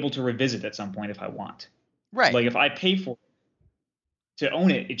on, I'm able to revisit at some point if I want. Right. Like if I pay for it to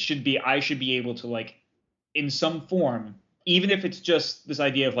own it, I should be able to, like, in some form, even if it's just this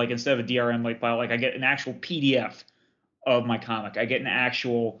idea of like instead of a DRM like file, like I get an actual PDF of my comic, I get an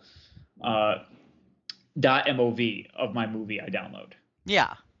actual .mov of my movie I download.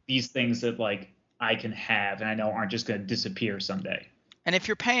 Yeah. These things that like I can have and I know aren't just going to disappear someday. And if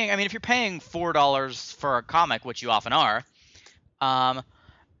you're paying $4 for a comic, which you often are, I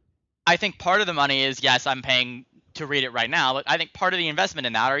think part of the money is, yes, I'm paying to read it right now, but I think part of the investment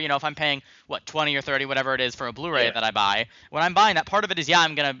in that, or if I'm paying 20 or 30, whatever it is for a Blu-ray that I buy, when I'm buying that, part of it is I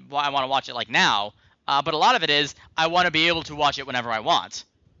want to watch it like now, but a lot of it is I want to be able to watch it whenever I want.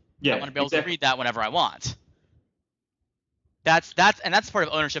 I want to be able to read that whenever I want. That's part of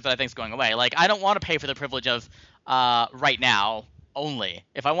ownership that I think is going away. Like I don't want to pay for the privilege of right now only.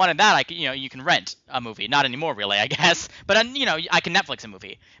 If I wanted that, I could, you can rent a movie. Not anymore, really, I guess. But I can Netflix a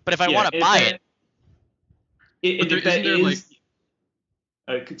movie. But if I want to buy sorry,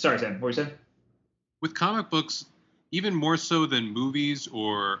 Sam, what were you saying? With comic books, even more so than movies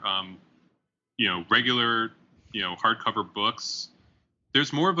or regular hardcover books,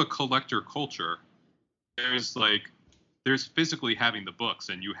 there's more of a collector culture. There's physically having the books,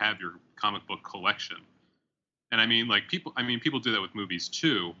 and you have your comic book collection. And people do that with movies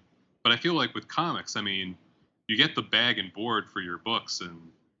too, but I feel like with comics, you get the bag and board for your books, and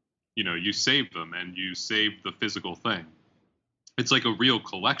you save them and you save the physical thing. It's like a real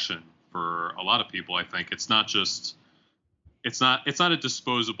collection for a lot of people. I think it's not a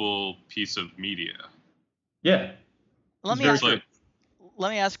disposable piece of media. Yeah. Let It's me very ask, true. like let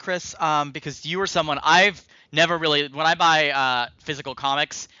me ask Chris, because you were someone I've never really, when I buy physical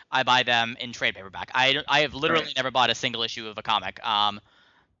comics, I buy them in trade paperback. I have literally Right. never bought a single issue of a comic.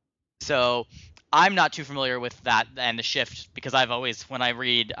 So I'm not too familiar with that and the shift because I've always, when I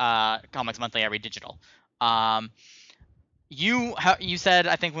read Comics Monthly, I read digital. Um, you said,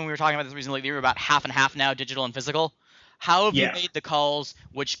 I think when we were talking about this recently, you were about half and half now, digital and physical. How have you Yeah. made the calls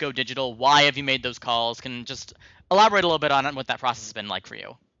which go digital? Why have you made those calls? Can just elaborate a little bit on what that process has been like for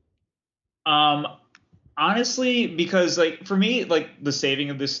you. Um, Honestly, because like for me, like the saving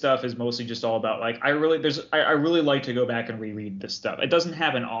of this stuff is mostly just all about like I really like to go back and reread this stuff. It doesn't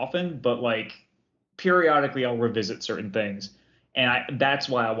happen often, but like periodically I'll revisit certain things, and that's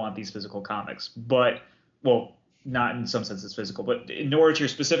why I want these physical comics. But well, not in some sense it's physical, but in order to your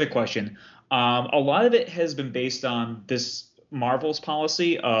specific question, a lot of it has been based on this Marvel's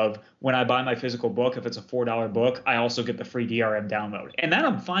policy of when I buy my physical book, if it's a $4 book, I also get the free DRM download. And that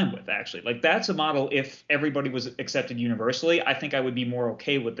I'm fine with, actually. Like, that's a model, if everybody was accepted universally, I think I would be more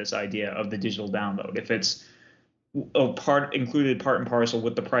okay with this idea of the digital download. If it's a part included part and parcel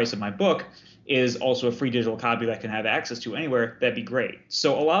with the price of my book is also a free digital copy that I can have access to anywhere, that'd be great.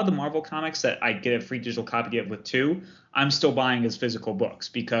 So a lot of the Marvel comics that I get a free digital copy of with too, I'm still buying as physical books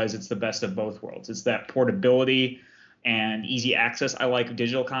because it's the best of both worlds. It's that portability and easy access. I like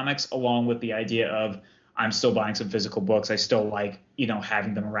digital comics along with the idea of I'm still buying some physical books. I still like,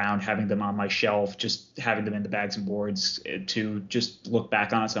 having them around, having them on my shelf, just having them in the bags and boards to just look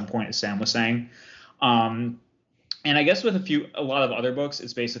back on at some point, as Sam was saying. Um, and I guess with a lot of other books,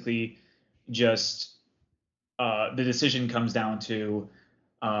 it's basically just the decision comes down to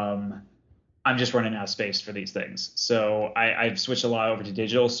um, I'm just running out of space for these things. So I've switched a lot over to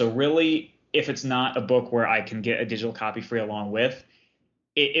digital. So really, if it's not a book where I can get a digital copy free along with,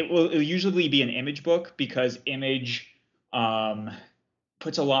 it'll usually be an Image book because Image um,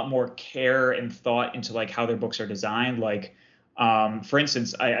 puts a lot more care and thought into like how their books are designed. Like, for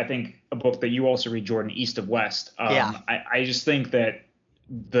instance, I think a book that you also read, Jordan, East of West. Yeah. I just think that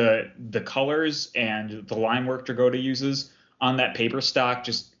the colors and the line work Dragotta uses on that paper stock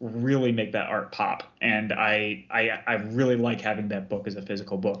just really make that art pop. And I really like having that book as a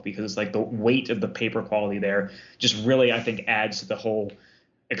physical book because it's like the weight of the paper quality there just really, I think, adds to the whole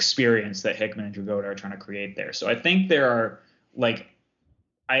experience that Hickman and Dragotta are trying to create there. So I think there are like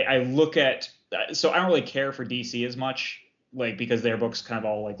I look at so I don't really care for DC as much, like because their books kind of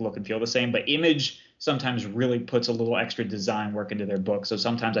all like look and feel the same. But Image sometimes really puts a little extra design work into their book. So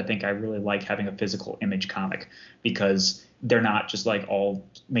sometimes I think I really like having a physical Image comic because they're not just like all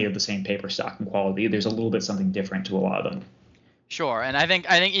made of the same paper stock and quality. There's a little bit something different to a lot of them. Sure, and I think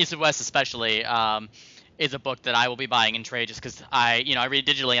East of West especially is a book that I will be buying in trade just because I read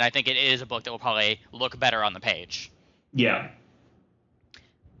digitally and I think it is a book that will probably look better on the page. Yeah.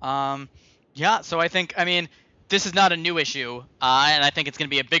 Yeah, so I mean, this is not a new issue, and I think it's going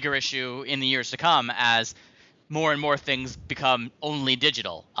to be a bigger issue in the years to come as more and more things become only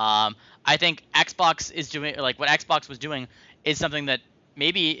digital. I think Xbox is doing, like what Xbox was doing is something that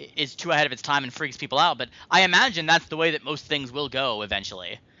maybe is too ahead of its time and freaks people out, but I imagine that's the way that most things will go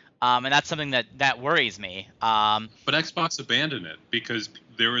eventually. And that's something that worries me. But Xbox abandoned it because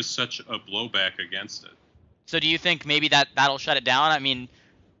there was such a blowback against it. So do you think maybe that'll shut it down? I mean,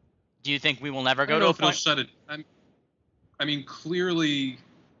 do you think we will never go to a point? Shut it. I mean, clearly,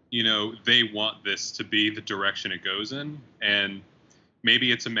 they want this to be the direction it goes in, and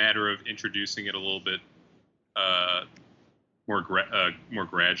maybe it's a matter of introducing it a little bit more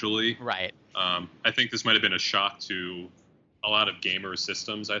gradually. Right. I think this might have been a shock to a lot of gamer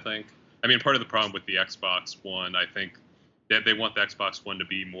systems. I mean, part of the problem with the Xbox One, I think that they want the Xbox One to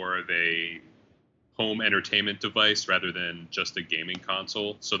be more of a home entertainment device rather than just a gaming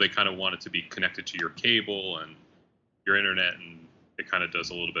console. So they kind of want it to be connected to your cable and your internet, and it kind of does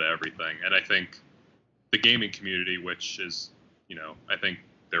a little bit of everything. And I think the gaming community, which is, I think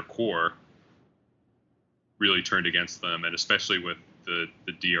their core, really turned against them, and especially with the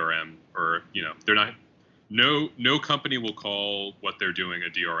DRM, or they're not. No company will call what they're doing a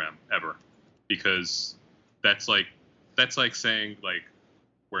DRM ever, because that's like saying like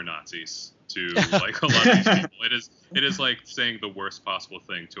we're Nazis to like a lot of these people. It is like saying the worst possible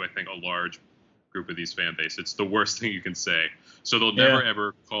thing to, I think, a large group of these fan base. It's the worst thing you can say. So they'll never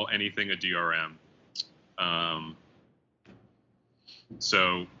ever call anything a DRM.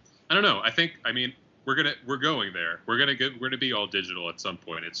 So I don't know. I mean we're going there. We're gonna be all digital at some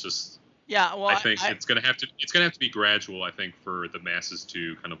point. It's just Yeah, well, I think it's gonna have to be gradual. I think for the masses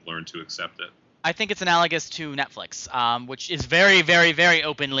to kind of learn to accept it. I think it's analogous to Netflix, which is very, very, very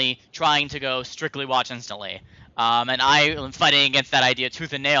openly trying to go strictly watch instantly. And I am fighting against that idea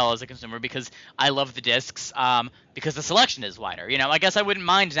tooth and nail as a consumer because I love the discs, because the selection is wider. I guess I wouldn't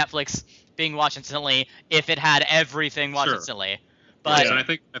mind Netflix being watch instantly if it had everything watch Sure. instantly. Right, But and I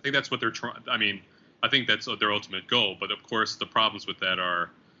think that's what they're trying. I mean, I think that's their ultimate goal. But of course, the problems with that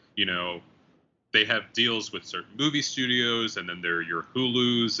are, they have deals with certain movie studios, and then they're your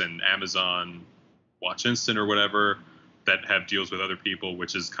Hulus and Amazon Watch Instant or whatever that have deals with other people,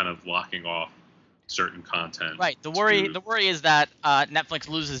 which is kind of locking off certain content. right, the worry is that Netflix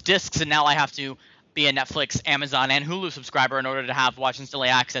loses discs, and now I have to be a Netflix, Amazon, and Hulu subscriber in order to have watch instantly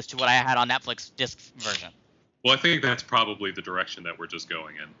access to what I had on Netflix disc version. Well, I think that's probably the direction that we're just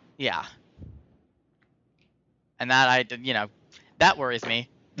going in. Yeah. And that that worries me.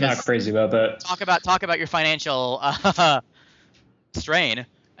 Not crazy about that. Talk about your financial strain.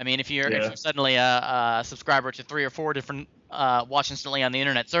 I mean, if you're suddenly a subscriber to 3 or 4 different watch instantly on the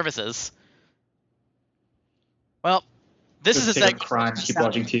internet services, well, this is a segment crime to keep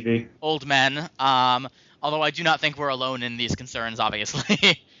watching TV. Old men. Although I do not think we're alone in these concerns,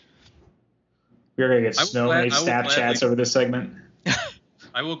 obviously. We're gonna get so-many Snapchats over this segment.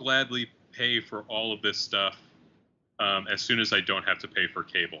 I will gladly pay for all of this stuff as soon as I don't have to pay for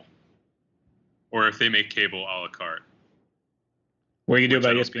cable, or if they make cable a la carte. What are you gonna do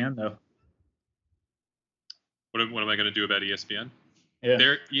about ESPN though? What am I going to do about ESPN? Yeah.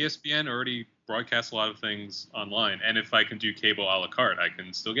 ESPN already broadcasts a lot of things online, and if I can do cable a la carte, I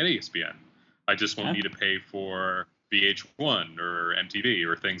can still get ESPN. I just won't need to pay for VH1 or MTV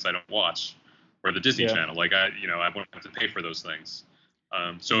or things I don't watch, or the Disney Channel. Like I won't have to pay for those things.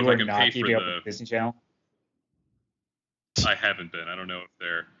 So if I can pay for the Disney Channel, I haven't been. I don't know if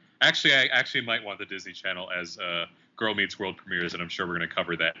they're actually. I actually might want the Disney Channel as Girl Meets World premieres, and I'm sure we're going to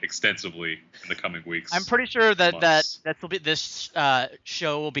cover that extensively in the coming weeks. I'm pretty sure this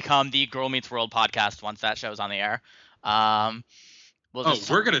show will become the Girl Meets World podcast once that show's on the air.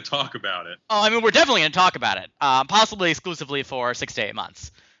 We're going to talk about it. Oh, I mean, we're definitely going to talk about it, possibly exclusively for 6 to 8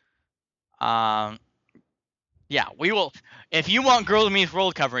 months. Yeah, we will. If you want Girl Meets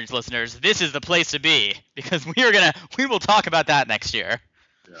World coverage, listeners, this is the place to be, because we will talk about that next year.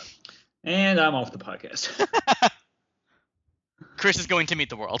 Yeah. And I'm off the podcast. Chris is going to meet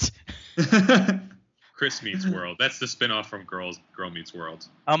the world. Chris Meets World. That's the spinoff from Girl Meets World.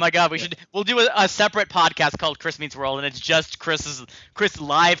 Oh my God, we'll do a separate podcast called Chris Meets World, and it's just Chris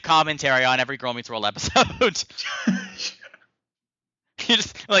live commentary on every Girl Meets World episode. You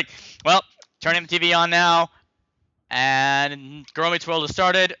just turning the TV on now, and Girl Meets World has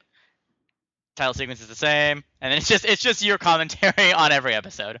started. Title sequence is the same, and then it's just your commentary on every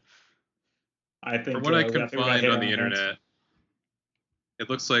episode. I think from what I can find on the internet, it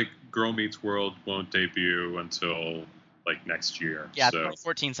looks like Girl Meets World won't debut until next year. Yeah,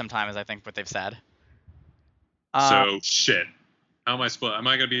 2014 sometime is I think what they've said. So shit. How am I supposed? Am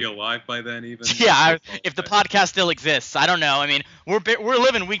I gonna be alive by then even? Yeah, if the podcast still exists, I don't know. I mean, we're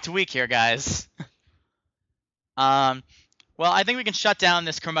living week to week here, guys. Well, I think we can shut down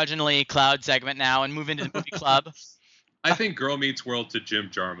this curmudgeonly Cloud segment now and move into the movie club. I think Girl Meets World to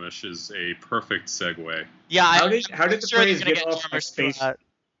Jim Jarmusch is a perfect segue. Yeah, how did the phrase get off my space? How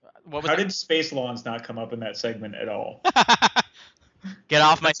did Space Lawns not come up in that segment at all? Get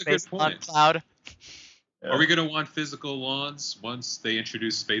off my space lawn, Cloud. Are we going to want physical lawns once they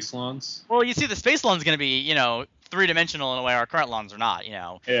introduce space lawns? Well, you see, the space lawn's going to be, 3-dimensional in a way our current lawns are not.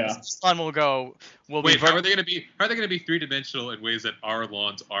 Yeah. Space lawn will Wait, how are they going to be? How are they going to be 3-dimensional in ways that our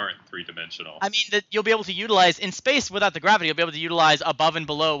lawns aren't 3-dimensional? I mean, that you'll be able to utilize in space without the gravity. You'll be able to utilize above and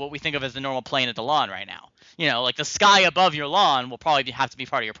below what we think of as the normal plane of the lawn right now. Like the sky above your lawn will probably have to be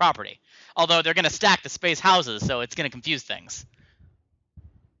part of your property. Although they're going to stack the space houses, so it's going to confuse things.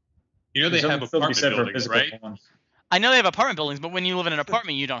 They have apartment buildings, right? I know they have apartment buildings, but when you live in an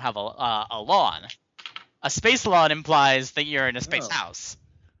apartment, you don't have a lawn. A space lawn implies that you're in a space house.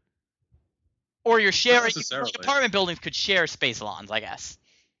 Or you're sharing. Apartment buildings could share space lawns, I guess.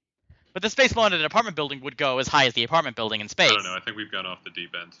 But the space lawn at an apartment building would go as high as the apartment building in space. I don't know. I think we've gone off the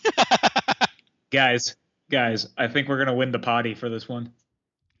deep end. Guys, I think we're gonna win the potty for this one.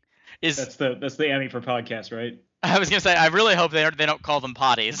 That's the Emmy for podcast, right? I was gonna say, I really hope they don't call them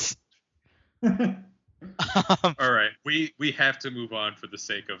potties. All right, we have to move on for the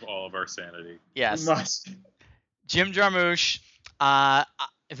sake of all of our sanity. Yes. We must. Jim Jarmusch.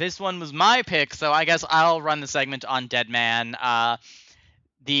 This one was my pick, so I guess I'll run the segment on Dead Man.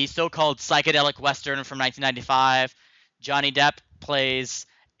 The so-called psychedelic western from 1995. Johnny Depp plays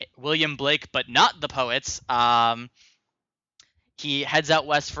William Blake, but not the poets. He heads out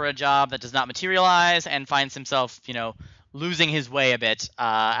west for a job that does not materialize and finds himself, losing his way a bit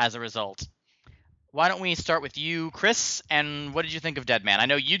as a result. Why don't we start with you, Chris? And what did you think of Dead Man? I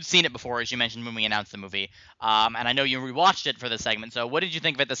know you'd seen it before, as you mentioned when we announced the movie, and I know you rewatched it for this segment. So, what did you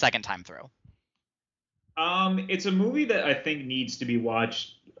think of it the second time through? It's a movie that I think needs to be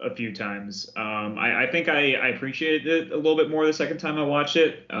watched a few times. I think I appreciated it a little bit more the second time I watched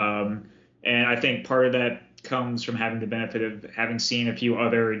it. And I think part of that comes from having the benefit of having seen a few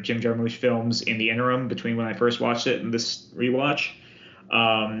other Jim Jarmusch films in the interim between when I first watched it and this rewatch.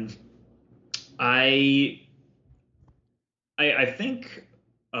 Um, I I think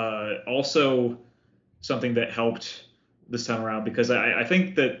also something that helped this time around because I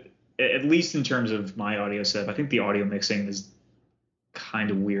think that at least in terms of my audio setup, I think the audio mixing is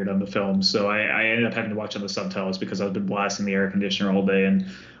kind of weird on the film. So I ended up having to watch on the subtitles because I've been blasting the air conditioner all day. And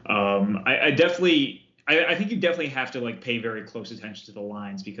I think you definitely have to like pay very close attention to the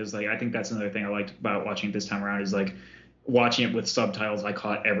lines because like I think that's another thing I liked about watching it this time around is like watching it with subtitles. I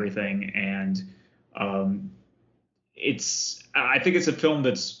caught everything, and I think it's a film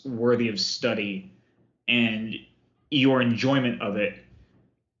that's worthy of study, and your enjoyment of it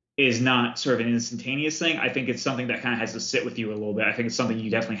is not sort of an instantaneous thing. I think it's something that kind of has to sit with you a little bit. I think it's something you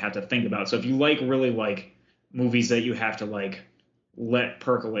definitely have to think about. So if you like really like movies that you have to like let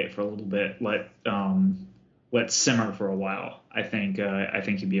percolate for a little bit, let simmer for a while, I think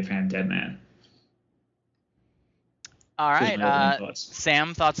you'd be a fan of Dead Man. All Those are right, my opening thoughts.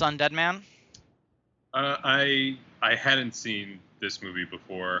 Sam, thoughts on Dead Man? I hadn't seen this movie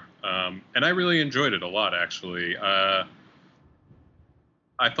before, and I really enjoyed it a lot, actually.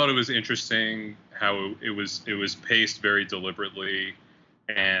 I thought it was interesting how it was paced very deliberately,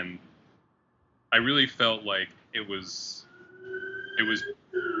 and I really felt like it was.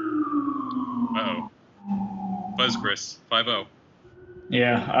 Uh-oh. Buzz Chris, 5-0.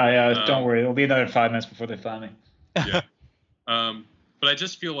 Yeah, don't worry. It'll be another 5 minutes before they find me. Yeah. But I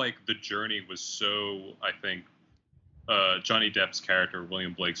just feel like the journey was so, I think, Johnny Depp's character,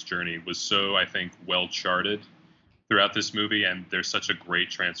 William Blake's journey, was so, I think, well charted throughout this movie, and there's such a great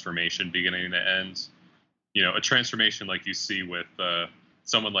transformation beginning to end. You know, a transformation like you see with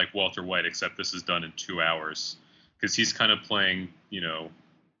someone like Walter White, except this is done in 2 hours, because he's kind of playing, you know,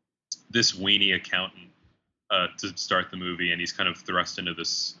 this weenie accountant to start the movie, and he's kind of thrust into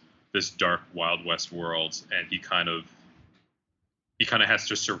this dark Wild West world, and he kind of has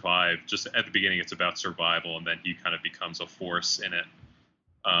to survive. Just at the beginning, it's about survival, and then he kind of becomes a force in it.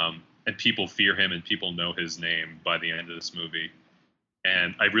 And people fear him, and people know his name by the end of this movie.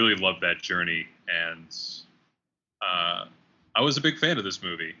 And I really love that journey, and I was a big fan of this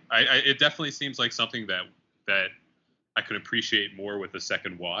movie. It definitely seems like something that I could appreciate more with a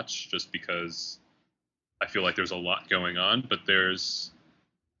second watch, just because I feel like there's a lot going on. But there's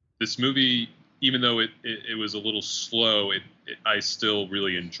this movie, even though it was a little slow, I still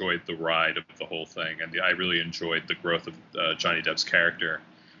really enjoyed the ride of the whole thing, and I really enjoyed the growth of Johnny Depp's character.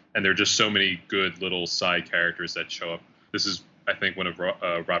 And there are just so many good little side characters that show up. This is, I think, one of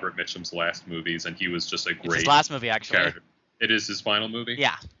Robert Mitchum's last movies, and he was just a great It's his last movie, actually. character. It is his final movie?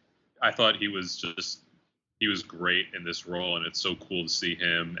 Yeah. I thought he was great in this role, and it's so cool to see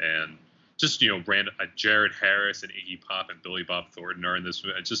him. And just, you know, Jared Harris and Iggy Pop and Billy Bob Thornton are in this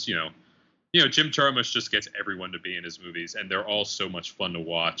movie. Just, you know, Jim Jarmusch just gets everyone to be in his movies, and they're all so much fun to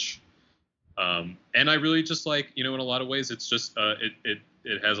watch. And I really just like, you know, in a lot of ways, it's just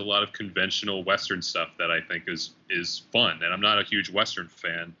it has a lot of conventional Western stuff that I think is fun. And I'm not a huge Western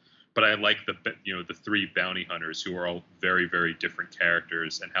fan, but I like the three bounty hunters who are all very, very different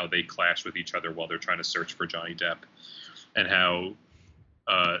characters, and how they clash with each other while they're trying to search for Johnny Depp, and how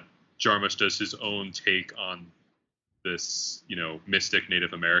Jarmusch does his own take on this, you know, mystic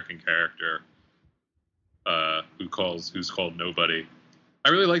Native American character who's called Nobody. I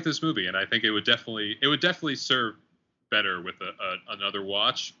really like this movie, and I think it would definitely serve better with another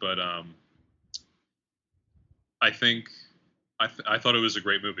watch. But I think I thought it was a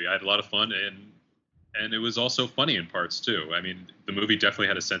great movie. I had a lot of fun, and it was also funny in parts too. I mean, the movie definitely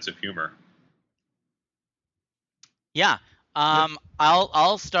had a sense of humor. Yeah.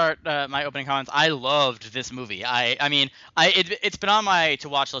 I'll start my opening comments. I loved this movie. It's been on my to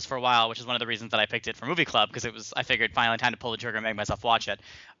watch list for a while, which is one of the reasons that I picked it for Movie Club, because I figured finally time to pull the trigger and make myself watch it.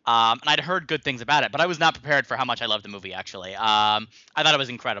 And I'd heard good things about it, but I was not prepared for how much I loved the movie. Actually, I thought it was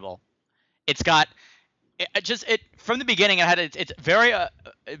incredible. It's got from the beginning. It's very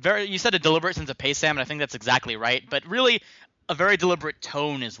very. You said a deliberate sense of pace, Sam, and I think that's exactly right. But really, a very deliberate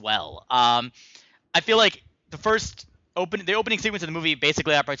tone as well. I feel like the opening sequence of the movie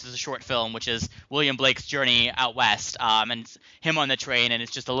basically operates as a short film, which is William Blake's journey out west, and it's him on the train, and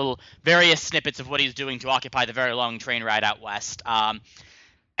it's just various snippets of what he's doing to occupy the very long train ride out west.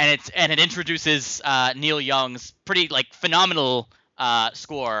 and it introduces Neil Young's pretty like phenomenal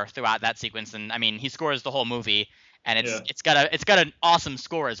score throughout that sequence, and I mean he scores the whole movie, and Yeah. it's got an awesome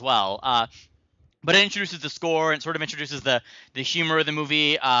score as well. But it introduces the score and sort of introduces the humor of the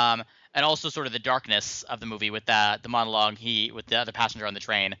movie, and also sort of the darkness of the movie with the monologue with the other passenger on the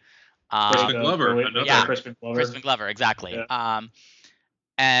train. Crispin Glover, yeah, Crispin Glover. Crispin Glover, exactly. Yeah.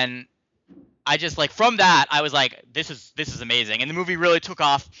 And I just like from that I was like, this is amazing, and the movie really took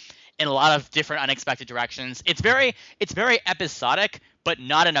off in a lot of different unexpected directions. It's very episodic, but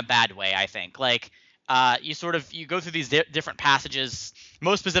not in a bad way. I think like you go through these different passages.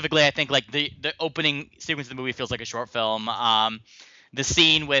 Most specifically, I think like the opening sequence of the movie feels like a short film. The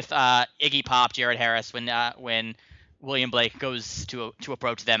scene with Iggy Pop, Jared Harris, when William Blake goes to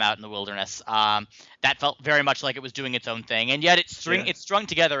approach them out in the wilderness. That felt very much like it was doing its own thing, and yet it's strung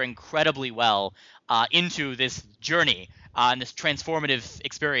together incredibly well into this journey and this transformative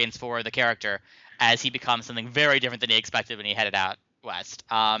experience for the character as he becomes something very different than he expected when he headed out west.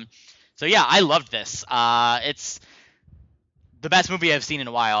 So yeah, I loved this. It's the best movie I've seen in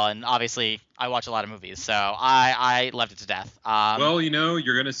a while, and obviously I watch a lot of movies, so I loved it to death. Well,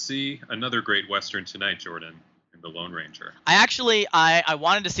 you're gonna see another great Western tonight, Jordan. The Lone Ranger. I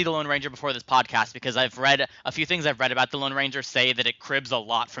wanted to see The Lone Ranger before this podcast because I've read a few things I've read about The Lone Ranger say that it cribs a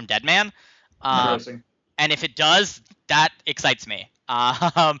lot from Dead Man. And if it does, that excites me.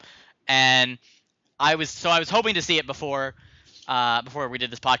 And I was hoping to see it before we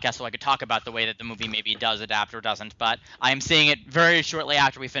did this podcast so I could talk about the way that the movie maybe does adapt or doesn't. But I am seeing it very shortly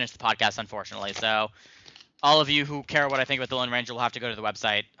after we finish the podcast, unfortunately. So all of you who care what I think about The Lone Ranger will have to go to the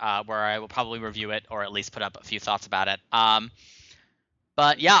website where I will probably review it or at least put up a few thoughts about it.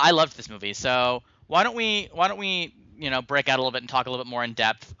 But yeah, I loved this movie. So why don't we break out a little bit and talk a little bit more in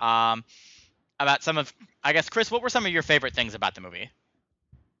depth about some of, I guess, Chris, what were some of your favorite things about the movie?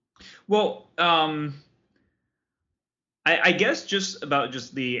 Well, I guess just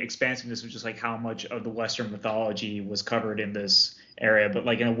the expansiveness of just like how much of the Western mythology was covered in this area, but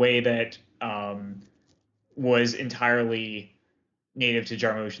like in a way that was entirely native to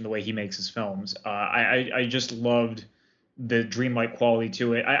Jarmusch and the way he makes his films. I just loved the dreamlike quality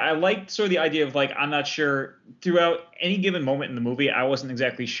to it. I liked sort of the idea of like, I'm not sure throughout any given moment in the movie, I wasn't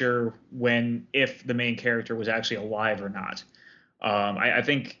exactly sure if the main character was actually alive or not. I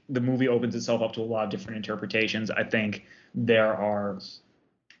think the movie opens itself up to a lot of different interpretations. I think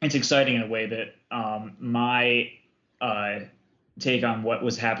it's exciting in a way that my take on what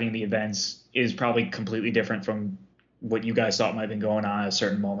was happening in the events is probably completely different from what you guys thought might have been going on at a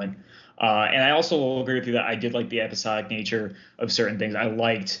certain moment. And I also will agree with you that I did like the episodic nature of certain things.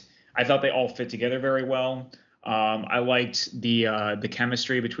 I thought they all fit together very well. I liked the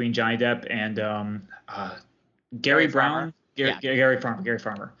chemistry between Johnny Depp and Gary Brown. Gary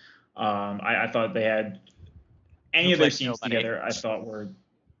Farmer. I thought they had any of their scenes together. I thought were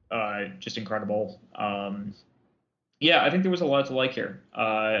just incredible. Yeah, I think there was a lot to like here.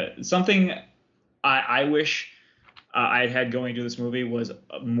 Something I wish I had going to this movie was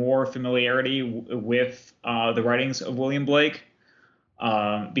more familiarity with the writings of William Blake,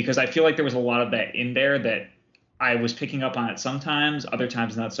 because I feel like there was a lot of that in there that I was picking up on it sometimes, other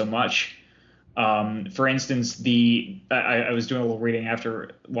times not so much. For instance, I was doing a little reading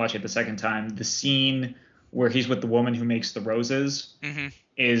after watching it the second time. The scene where he's with the woman who makes the roses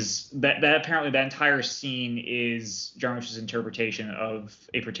is that apparently that entire scene is Jarmusch's interpretation of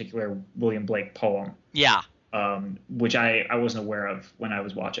a particular William Blake poem. Yeah. Which I wasn't aware of when I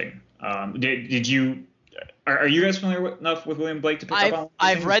was watching. Did you? Are you guys familiar enough with William Blake to pick up on?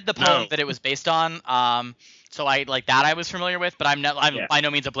 I've read the poem that it was based on. So I like that I was familiar with, but I'm by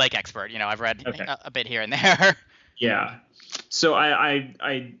no means a Blake expert. I've read a bit here and there. Yeah. So I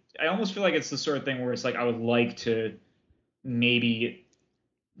almost feel like it's the sort of thing where it's like I would like to maybe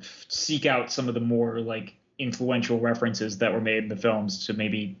seek out some of the more like influential references that were made in the films to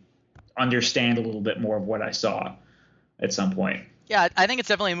maybe understand a little bit more of what I saw at some point. Yeah, I think it's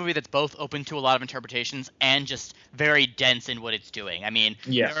definitely a movie that's both open to a lot of interpretations and just very dense in what it's doing. I mean,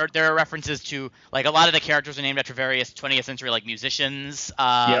 there are references to like a lot of the characters are named after various 20th century like musicians. There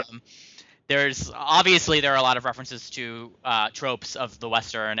are a lot of references to tropes of the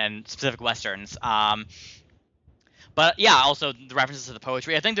Western and specific Westerns. But yeah, also the references to the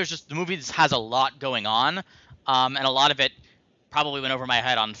poetry. I think the movie has a lot going on, and a lot of it probably went over my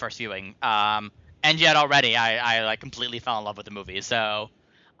head on first viewing. And yet already I like completely fell in love with the movie. So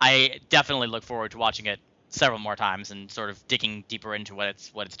I definitely look forward to watching it several more times and sort of digging deeper into what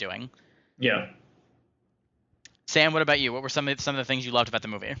it's doing. Yeah. Sam, what about you? What were some of the things you loved about the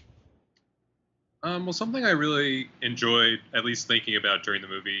movie? Well, something I really enjoyed, at least thinking about during the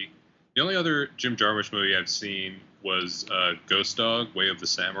movie, the only other Jim Jarmusch movie I've seen was Ghost Dog: Way of the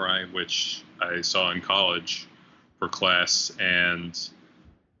Samurai, which I saw in college for class, and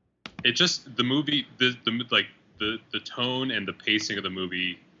it just the movie, the tone and the pacing of the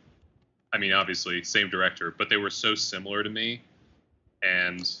movie. I mean, obviously, same director, but they were so similar to me,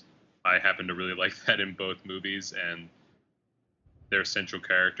 and I happen to really like that in both movies, and their central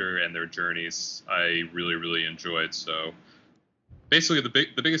character and their journeys I really, really enjoyed. So basically,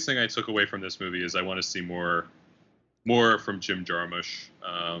 the biggest thing I took away from this movie is I want to see more from Jim Jarmusch.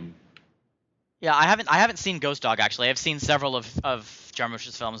 Yeah, I haven't seen Ghost Dog actually. I've seen several of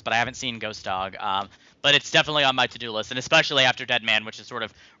Jarmusch's films, but I haven't seen Ghost Dog. But it's definitely on my to-do list, and especially after Dead Man, which has sort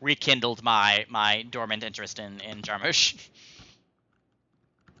of rekindled my dormant interest in Jarmusch.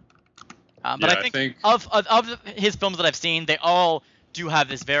 But Yeah, I think of his films that I've seen, they all do have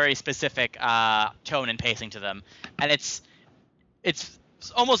this very specific tone and pacing to them, and it's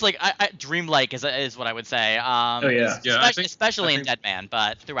almost like dreamlike is what I would say. Oh yeah. Especially in Dead Man,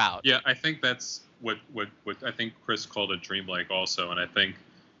 but throughout. Yeah, I think that's what I think Chris called it dreamlike also, and I think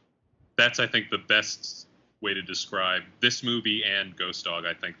that's the best way to describe this movie and Ghost Dog.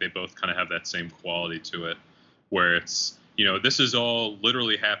 I think they both kind of have that same quality to it, where it's, this is all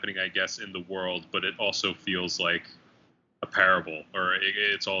literally happening, I guess, in the world, but it also feels like a parable, or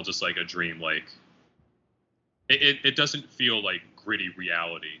it's all just like a dream. Like it doesn't feel like gritty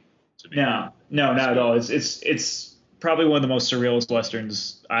reality to me. No, not at all. It's probably one of the most surrealist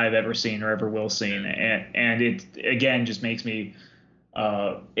westerns I've ever seen or ever will see, and it again just makes me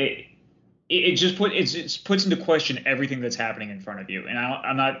it just puts into question everything that's happening in front of you, and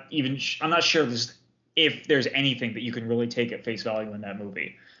I'm not sure if there's anything that you can really take at face value in that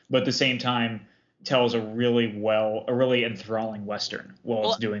movie, but at the same time tells a really enthralling western while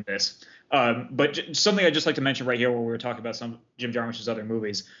it's doing this. But something I'd just like to mention right here, where we were talking about some Jim Jarmusch's other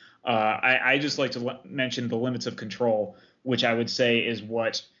movies, I just like to mention The Limits of Control, which I would say is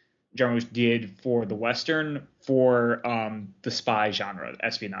what Jarmusch did for the western for the spy genre,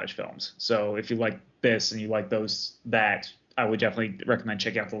 espionage films. So if you like this and you like that, I would definitely recommend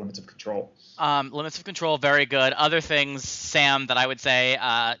checking out The Limits of Control. Limits of Control, very good. Other things, Sam, that I would say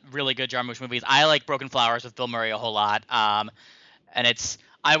really good Jarmusch movies. I like Broken Flowers with Bill Murray a whole lot. And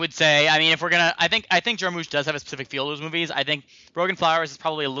I would say, I mean, if we're gonna, I think Jarmusch does have a specific feel to those movies. I think Broken Flowers is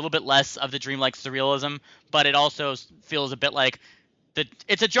probably a little bit less of the dreamlike surrealism, but it also feels a bit like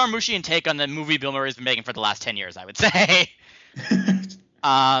it's a Jarmuschian take on the movie Bill Murray's been making for the last 10 years, I would say.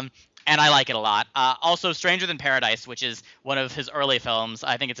 And I like it a lot. Also, Stranger Than Paradise, which is one of his early films.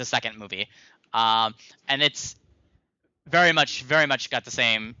 I think it's his second movie. And it's very much got the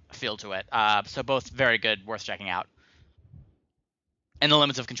same feel to it. So both very good, worth checking out. And The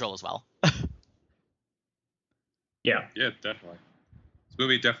Limits of Control as well. Yeah, definitely. This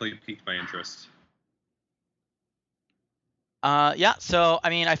movie definitely piqued my interest. Yeah. So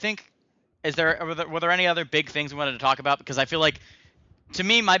I mean, I think were there any other big things we wanted to talk about? Because I feel like, to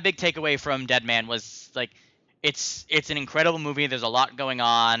me, my big takeaway from Dead Man was like, it's an incredible movie. There's a lot going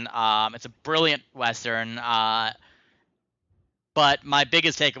on. It's a brilliant western. But my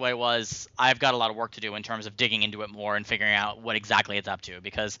biggest takeaway was I've got a lot of work to do in terms of digging into it more and figuring out what exactly it's up to,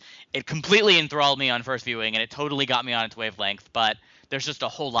 because it completely enthralled me on first viewing and it totally got me on its wavelength, but there's just a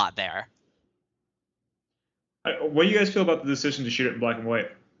whole lot there. What do you guys feel about the decision to shoot it in black and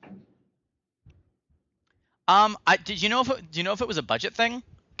white? Do you know if it was a budget thing?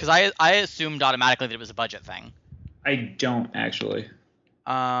 Because I assumed automatically that it was a budget thing. I don't actually.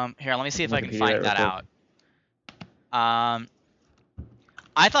 Here, let me see if I can find that out.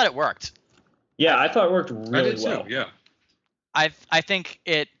 I thought it worked. Yeah, I thought it worked really well. Yeah. I think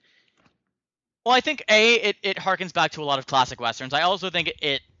it. Well, I think it harkens back to a lot of classic westerns. I also think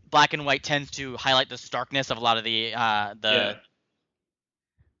it black and white tends to highlight the starkness of a lot of the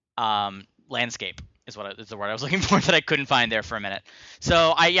landscape is the word I was looking for that I couldn't find there for a minute.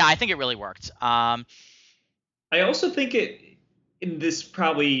 So I think it really worked. I also think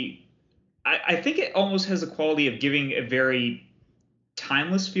I think it almost has the quality of giving a very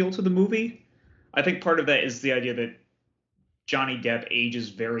timeless feel to the movie. I think part of that is the idea that Johnny Depp ages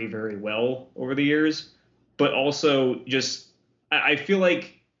very, very well over the years, but also just I feel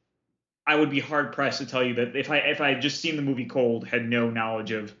like I would be hard pressed to tell you that if I had just seen the movie cold, had no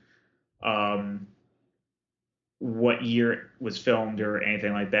knowledge of what year it was filmed or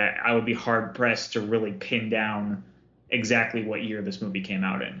anything like that, I would be hard pressed to really pin down exactly what year this movie came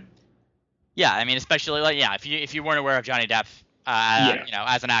out in. Yeah, I mean, especially if you weren't aware of Johnny Depp Yeah.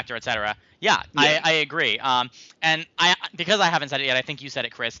 as an actor, etc. Yeah, Yeah. I agree. And because I haven't said it yet, I think you said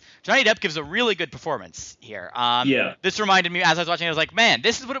it, Chris. Johnny Depp gives a really good performance here. Yeah. This reminded me as I was watching. I was like, man,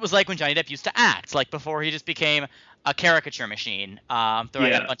 this is what it was like when Johnny Depp used to act, like before he just became a caricature machine,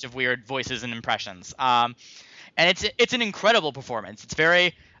 throwing out a bunch of weird voices and impressions. And it's an incredible performance. It's a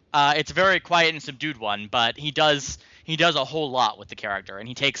very quiet and subdued one, but he does a whole lot with the character, and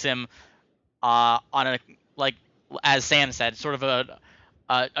he takes him on a, like as Sam said, sort of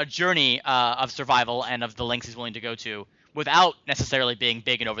a journey of survival and of the lengths he's willing to go to without necessarily being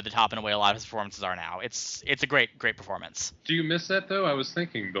big and over the top in a way a lot of his performances are now. It's a great performance. Do you miss that though? I was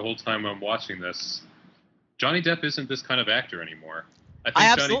thinking the whole time I'm watching this, Johnny Depp isn't this kind of actor anymore. I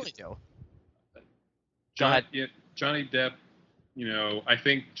absolutely do. Go ahead. Yeah, Johnny Depp. I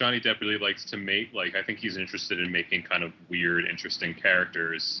think Johnny Depp really likes to make, I think he's interested in making kind of weird, interesting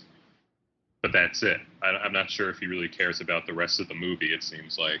characters, but that's it. I'm not sure if he really cares about the rest of the movie, it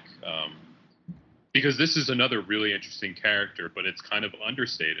seems like. Because this is another really interesting character, but it's kind of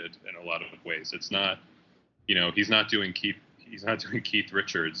understated in a lot of ways. It's not, he's not doing Keith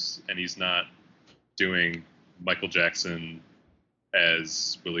Richards, and he's not doing Michael Jackson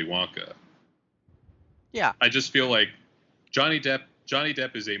as Willy Wonka. Yeah. I just feel like Johnny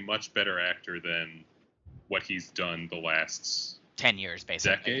Depp is a much better actor than what he's done the last 10 years,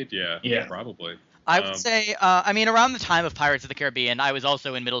 basically. Decade, Yeah. Probably. I would say, around the time of Pirates of the Caribbean, I was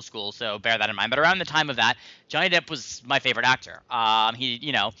also in middle school, so bear that in mind. But around the time of that, Johnny Depp was my favorite actor.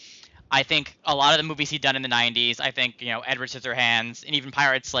 I think a lot of the movies he'd done in the 90s, I think, Edward Scissorhands, and even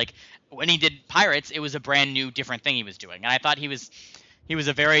Pirates, like, when he did Pirates, it was a brand new, different thing he was doing. And I thought he was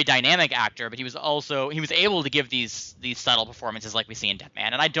a very dynamic actor, but he was able to give these subtle performances like we see in Dead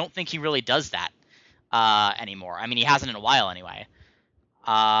Man, and I don't think he really does that anymore. I mean, he hasn't in a while anyway.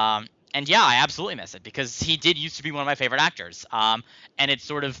 And yeah, I absolutely miss it because he did used to be one of my favorite actors. And it's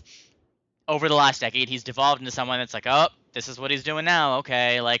sort of over the last decade, he's devolved into someone that's like, oh, this is what he's doing now.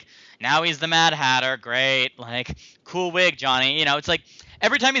 Okay, like now he's the Mad Hatter. Great, like cool wig, Johnny. It's like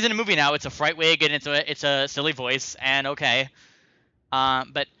every time he's in a movie now, it's a fright wig and it's a silly voice, and okay.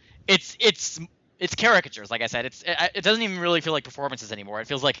 But it's caricatures, like I said. It doesn't even really feel like performances anymore. It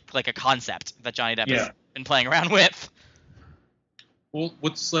feels like a concept that Johnny Depp has been playing around with. Well,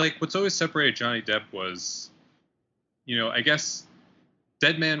 what's always separated Johnny Depp was, I guess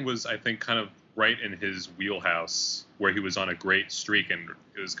Dead Man was, I think, kind of right in his wheelhouse where he was on a great streak, and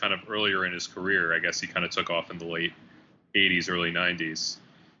it was kind of earlier in his career. I guess he kind of took off in the late 80s, early 90s.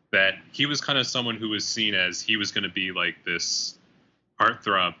 That he was kind of someone who was seen as he was going to be like this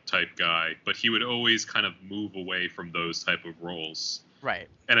heartthrob type guy, but he would always kind of move away from those type of roles. Right.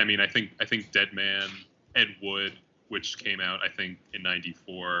 And I mean, I think Dead Man, Ed Wood, which came out I think in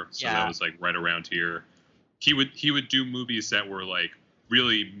 '94, so that was like right around here. He would do movies that were like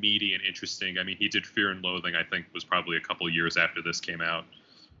really meaty and interesting. I mean, he did Fear and Loathing, I think was probably a couple of years after this came out.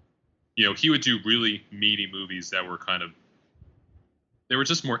 He would do really meaty movies that were they were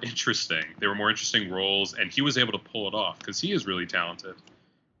just more interesting. They were more interesting roles, and he was able to pull it off because he is really talented.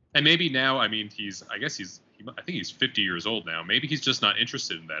 And maybe now, I mean, I think he's 50 years old now. Maybe he's just not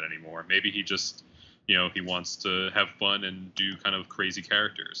interested in that anymore. Maybe he just, he wants to have fun and do kind of crazy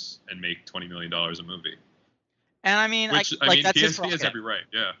characters and make $20 million a movie. And I mean, that's he has every right.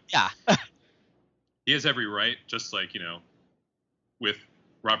 Yeah. Yeah. He has every right, just like, with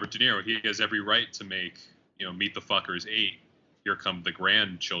Robert De Niro, he has every right to make, Meet the Fuckers 8. Here come the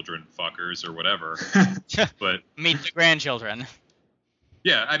grandchildren fuckers or whatever. But Meet the grandchildren.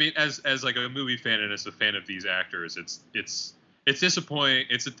 Yeah, I mean, as like a movie fan and as a fan of these actors, it's disappointing.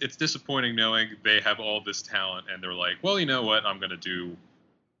 It's disappointing knowing they have all this talent and they're like, well, you know what? I'm gonna do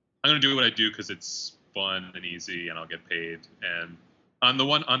what I do because it's fun and easy and I'll get paid. And on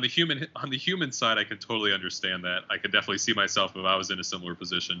the human side, I can totally understand that. I could definitely see myself if I was in a similar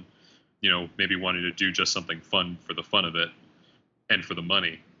position, maybe wanting to do just something fun for the fun of it and for the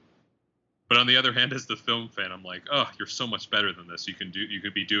money. But on the other hand, as the film fan, I'm like, oh, you're so much better than this. You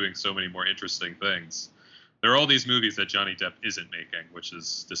could be doing so many more interesting things. There are all these movies that Johnny Depp isn't making, which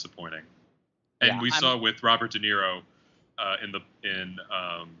is disappointing. And we saw with Robert De Niro in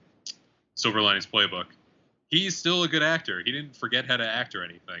Silver Linings Playbook, he's still a good actor. He didn't forget how to act or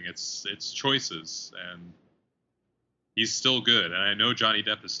anything. It's choices, and he's still good. And I know Johnny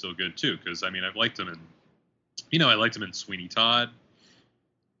Depp is still good too, because I mean, I've liked him in Sweeney Todd.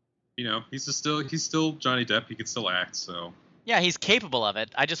 He's still Johnny Depp. He can still act. So yeah, he's capable of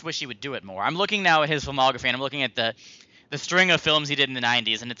it. I just wish he would do it more. I'm looking now at his filmography, and I'm looking at the string of films he did in the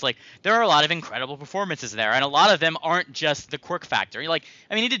 90s, and it's like there are a lot of incredible performances there, and a lot of them aren't just the quirk factor. Like,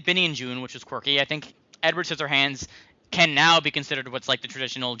 I mean, he did Benny and June, which was quirky. I think Edward Scissorhands can now be considered what's like the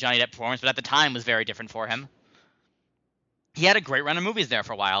traditional Johnny Depp performance, but at the time was very different for him. He had a great run of movies there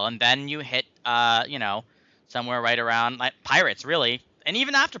for a while, and then you hit, somewhere right around like Pirates, really. And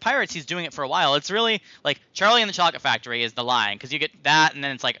even after Pirates, he's doing it for a while. It's really like Charlie and the Chocolate Factory is the line, because you get that, and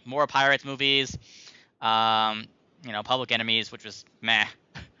then it's like more Pirates movies, Public Enemies, which was meh.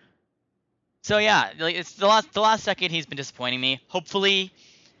 So yeah, like it's the last decade he's been disappointing me. Hopefully,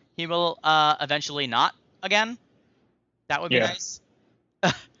 he will eventually not again. That would be nice.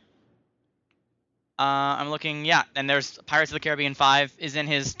 I'm looking, and there's Pirates of the Caribbean 5 is in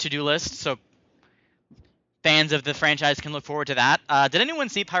his to-do list, so fans of the franchise can look forward to that. Did anyone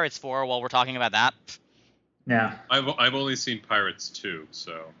see Pirates 4 while we're talking about that? Yeah. I've only seen Pirates 2,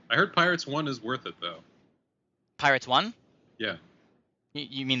 so I heard Pirates 1 is worth it though. Pirates 1? Yeah.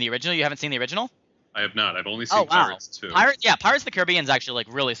 You mean the original? You haven't seen the original? I have not. I've only seen Pirates 2. Pirates of the Caribbean is actually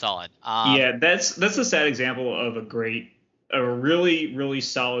like really solid. That's a sad example of a really, really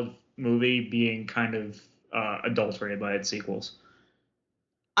solid movie being kind of adulterated by its sequels.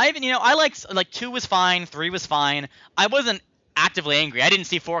 I like 2 was fine, 3 was fine. I wasn't actively angry. I didn't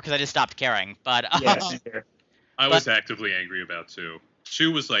see 4 because I just stopped caring. But I was actively angry about 2.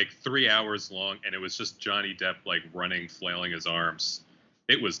 2 was like 3 hours long, and it was just Johnny Depp like running, flailing his arms.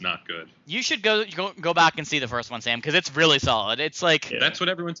 It was not good. You should go back and see the first one, Sam, because it's really solid. It's like that's what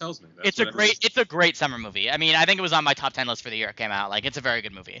everyone tells me. It's a great summer movie. I mean, I think it was on my top 10 list for the year it came out. Like, it's a very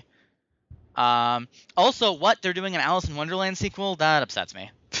good movie. Also, they're doing an Alice in Wonderland sequel? That upsets me.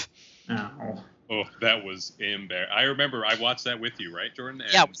 Oh, that was embarrassing. I remember I watched that with you, right, Jordan?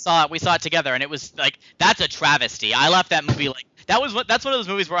 And yeah, we saw it together, and it was like, that's a travesty. I left that movie like that's one of those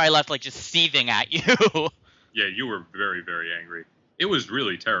movies where I left like just seething at you. Yeah, you were very, very angry. It was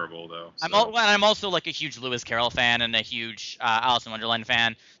really terrible, though. So. I'm also like a huge Lewis Carroll fan and a huge Alice in Wonderland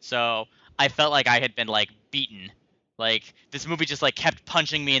fan, so I felt like I had been like beaten. Like, this movie just like kept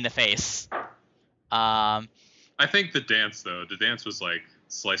punching me in the face. I think the dance was like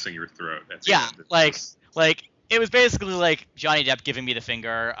slicing your throat. Like it was basically like Johnny Depp giving me the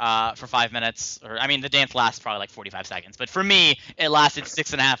finger for 5 minutes. Or I mean, the dance lasts probably like 45 seconds, but for me, it lasted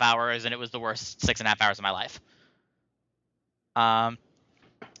 6.5 hours, and it was the worst 6.5 hours of my life.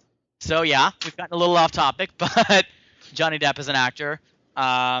 So yeah, we've gotten a little off topic, but Johnny Depp is an actor.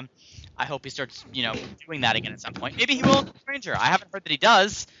 I hope he starts, doing that again at some point. Maybe he will in The Stranger. I haven't heard that he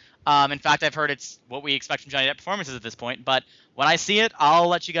does. In fact, I've heard it's what we expect from Johnny Depp performances at this point. But when I see it, I'll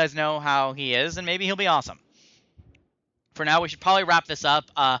let you guys know how he is, and maybe he'll be awesome. For now, we should probably wrap this up.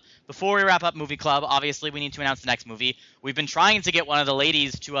 Before we wrap up Movie Club, obviously we need to announce the next movie. We've been trying to get one of the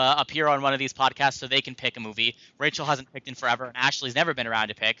ladies to appear on one of these podcasts so they can pick a movie. Rachel hasn't picked in forever, and Ashley's never been around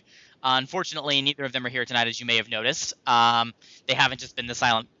to pick. Unfortunately, neither of them are here tonight, as you may have noticed. They haven't just been the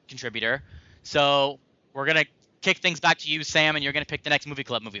silent contributor. So we're going to kick things back to you, Sam, and you're going to pick the next Movie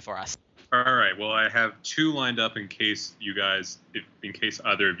Club movie for us. All right. Well, I have 2 lined up in case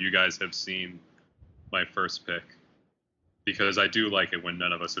either of you guys have seen my first pick. Because I do like it when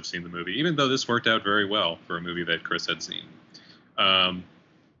none of us have seen the movie, even though this worked out very well for a movie that Chris had seen.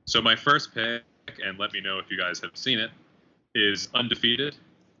 So my first pick, and let me know if you guys have seen it, is Undefeated.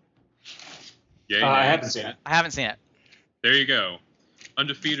 Yay, I haven't seen it. I haven't seen it. There you go.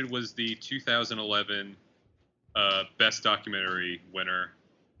 Undefeated was the 2011 Best Documentary winner,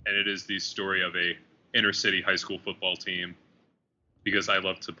 and it is the story of a inner city high school football team, because I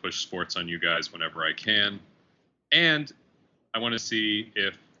love to push sports on you guys whenever I can. And I want to see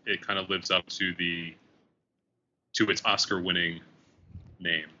if it kind of lives up to its Oscar-winning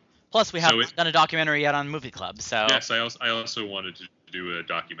name. Plus, we haven't done a documentary yet on Movie Club, so yes, I also wanted to do a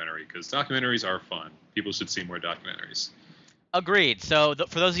documentary because documentaries are fun. People should see more documentaries. Agreed. So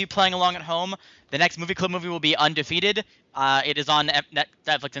for those of you playing along at home, the next Movie Club movie will be Undefeated. It is on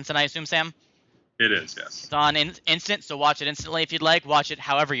Netflix Instant, I assume, Sam? It is, yes. It's on Instant, so watch it instantly if you'd like. Watch it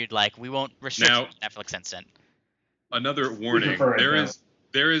however you'd like. We won't restrict Netflix Instant. Another warning,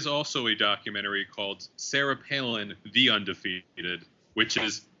 there is also a documentary called Sarah Palin, The Undefeated, which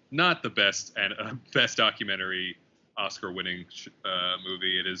is not the best documentary Oscar-winning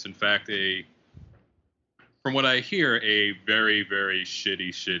movie. It is, in fact, from what I hear, a very, very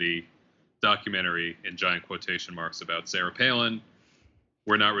shitty documentary, in giant quotation marks, about Sarah Palin.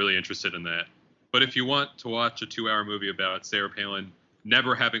 We're not really interested in that. But if you want to watch a 2-hour movie about Sarah Palin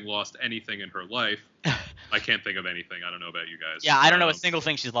never having lost anything in her life, I can't think of anything. I don't know about you guys. Yeah, I don't know a single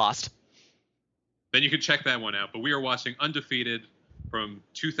thing she's lost. Then you can check that one out. But we are watching Undefeated from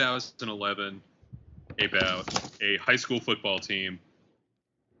 2011 about a high school football team.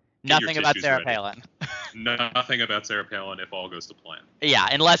 Nothing about Sarah Palin. nothing about Sarah Palin if all goes to plan. Yeah,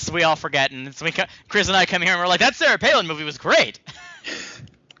 unless we all forget, and Chris and I come here and we're like, that Sarah Palin movie was great.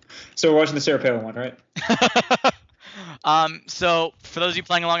 So we're watching the Sarah Palin one, right? So for those of you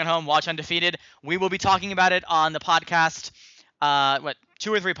playing along at home, watch Undefeated. We will be talking about it on the podcast,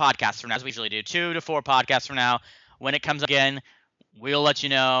 2 or 3 podcasts from now, as we usually do, 2 to 4 podcasts from now. When it comes again, we'll let you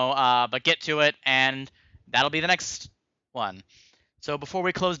know, but get to it, and that'll be the next one. So before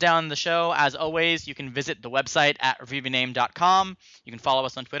we close down the show, as always, you can visit the website at reviewbenamed.com. You can follow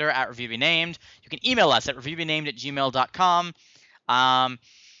us on Twitter at reviewbenamed. You can email us at reviewbenamed@gmail.com.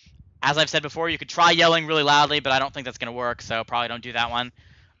 As I've said before, you could try yelling really loudly, but I don't think that's going to work, so probably don't do that one.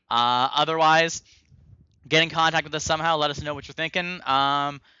 Otherwise, get in contact with us somehow. Let us know what you're thinking.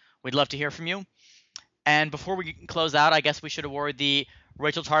 We'd love to hear from you. And before we close out, I guess we should award the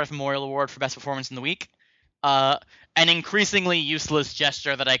Rachel Tardif Memorial Award for Best Performance in the Week. An increasingly useless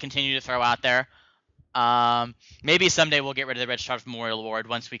gesture that I continue to throw out there. Maybe someday we'll get rid of the Rachel Tardif Memorial Award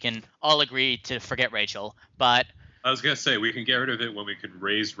once we can all agree to forget Rachel. But I was going to say, we can get rid of it when we can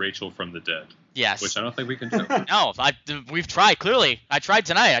raise Rachel from the dead. yes. Which I don't think we can do. No, we've tried, clearly. I tried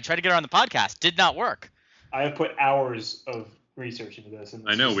tonight. I tried to get her on the podcast. Did not work. I have put hours of research into this. And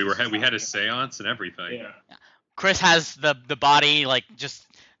I know, we had a seance and everything. Yeah. Chris has the body, like, just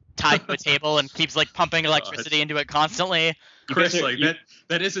tied to a table and keeps, like, pumping electricity into it constantly. Chris,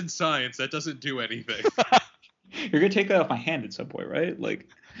 that isn't science. That doesn't do anything. You're going to take that off my hand at some point, right? Like,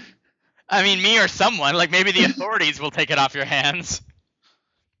 I mean, me or someone. Like, maybe the authorities will take it off your hands.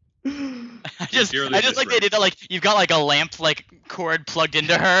 I just like they did that. Like, you've got, like, a lamp, like, cord plugged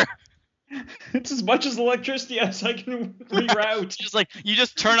into her. it's as much as electricity as I can reroute. Just like, you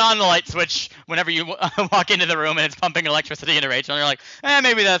just turn on the light switch whenever you walk into the room and it's pumping electricity into Rachel, and you're like,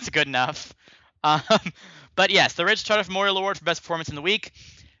 maybe that's good enough. But yes, the Rachel Tardif Memorial Award for Best Performance in the Week.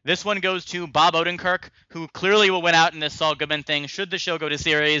 This one goes to Bob Odenkirk, who clearly will win out in this Saul Goodman thing. Should the show go to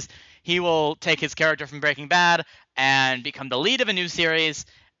series, he will take his character from Breaking Bad and become the lead of a new series.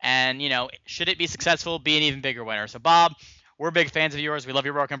 And, should it be successful, be an even bigger winner. So, Bob, we're big fans of yours. We love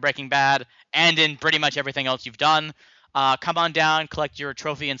your work on Breaking Bad and in pretty much everything else you've done. Come on down, collect your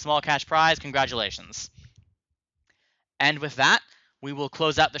trophy and small cash prize. Congratulations. And with that, we will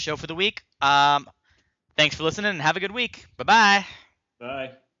close out the show for the week. Thanks for listening and have a good week. Bye-bye.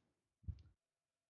 Bye.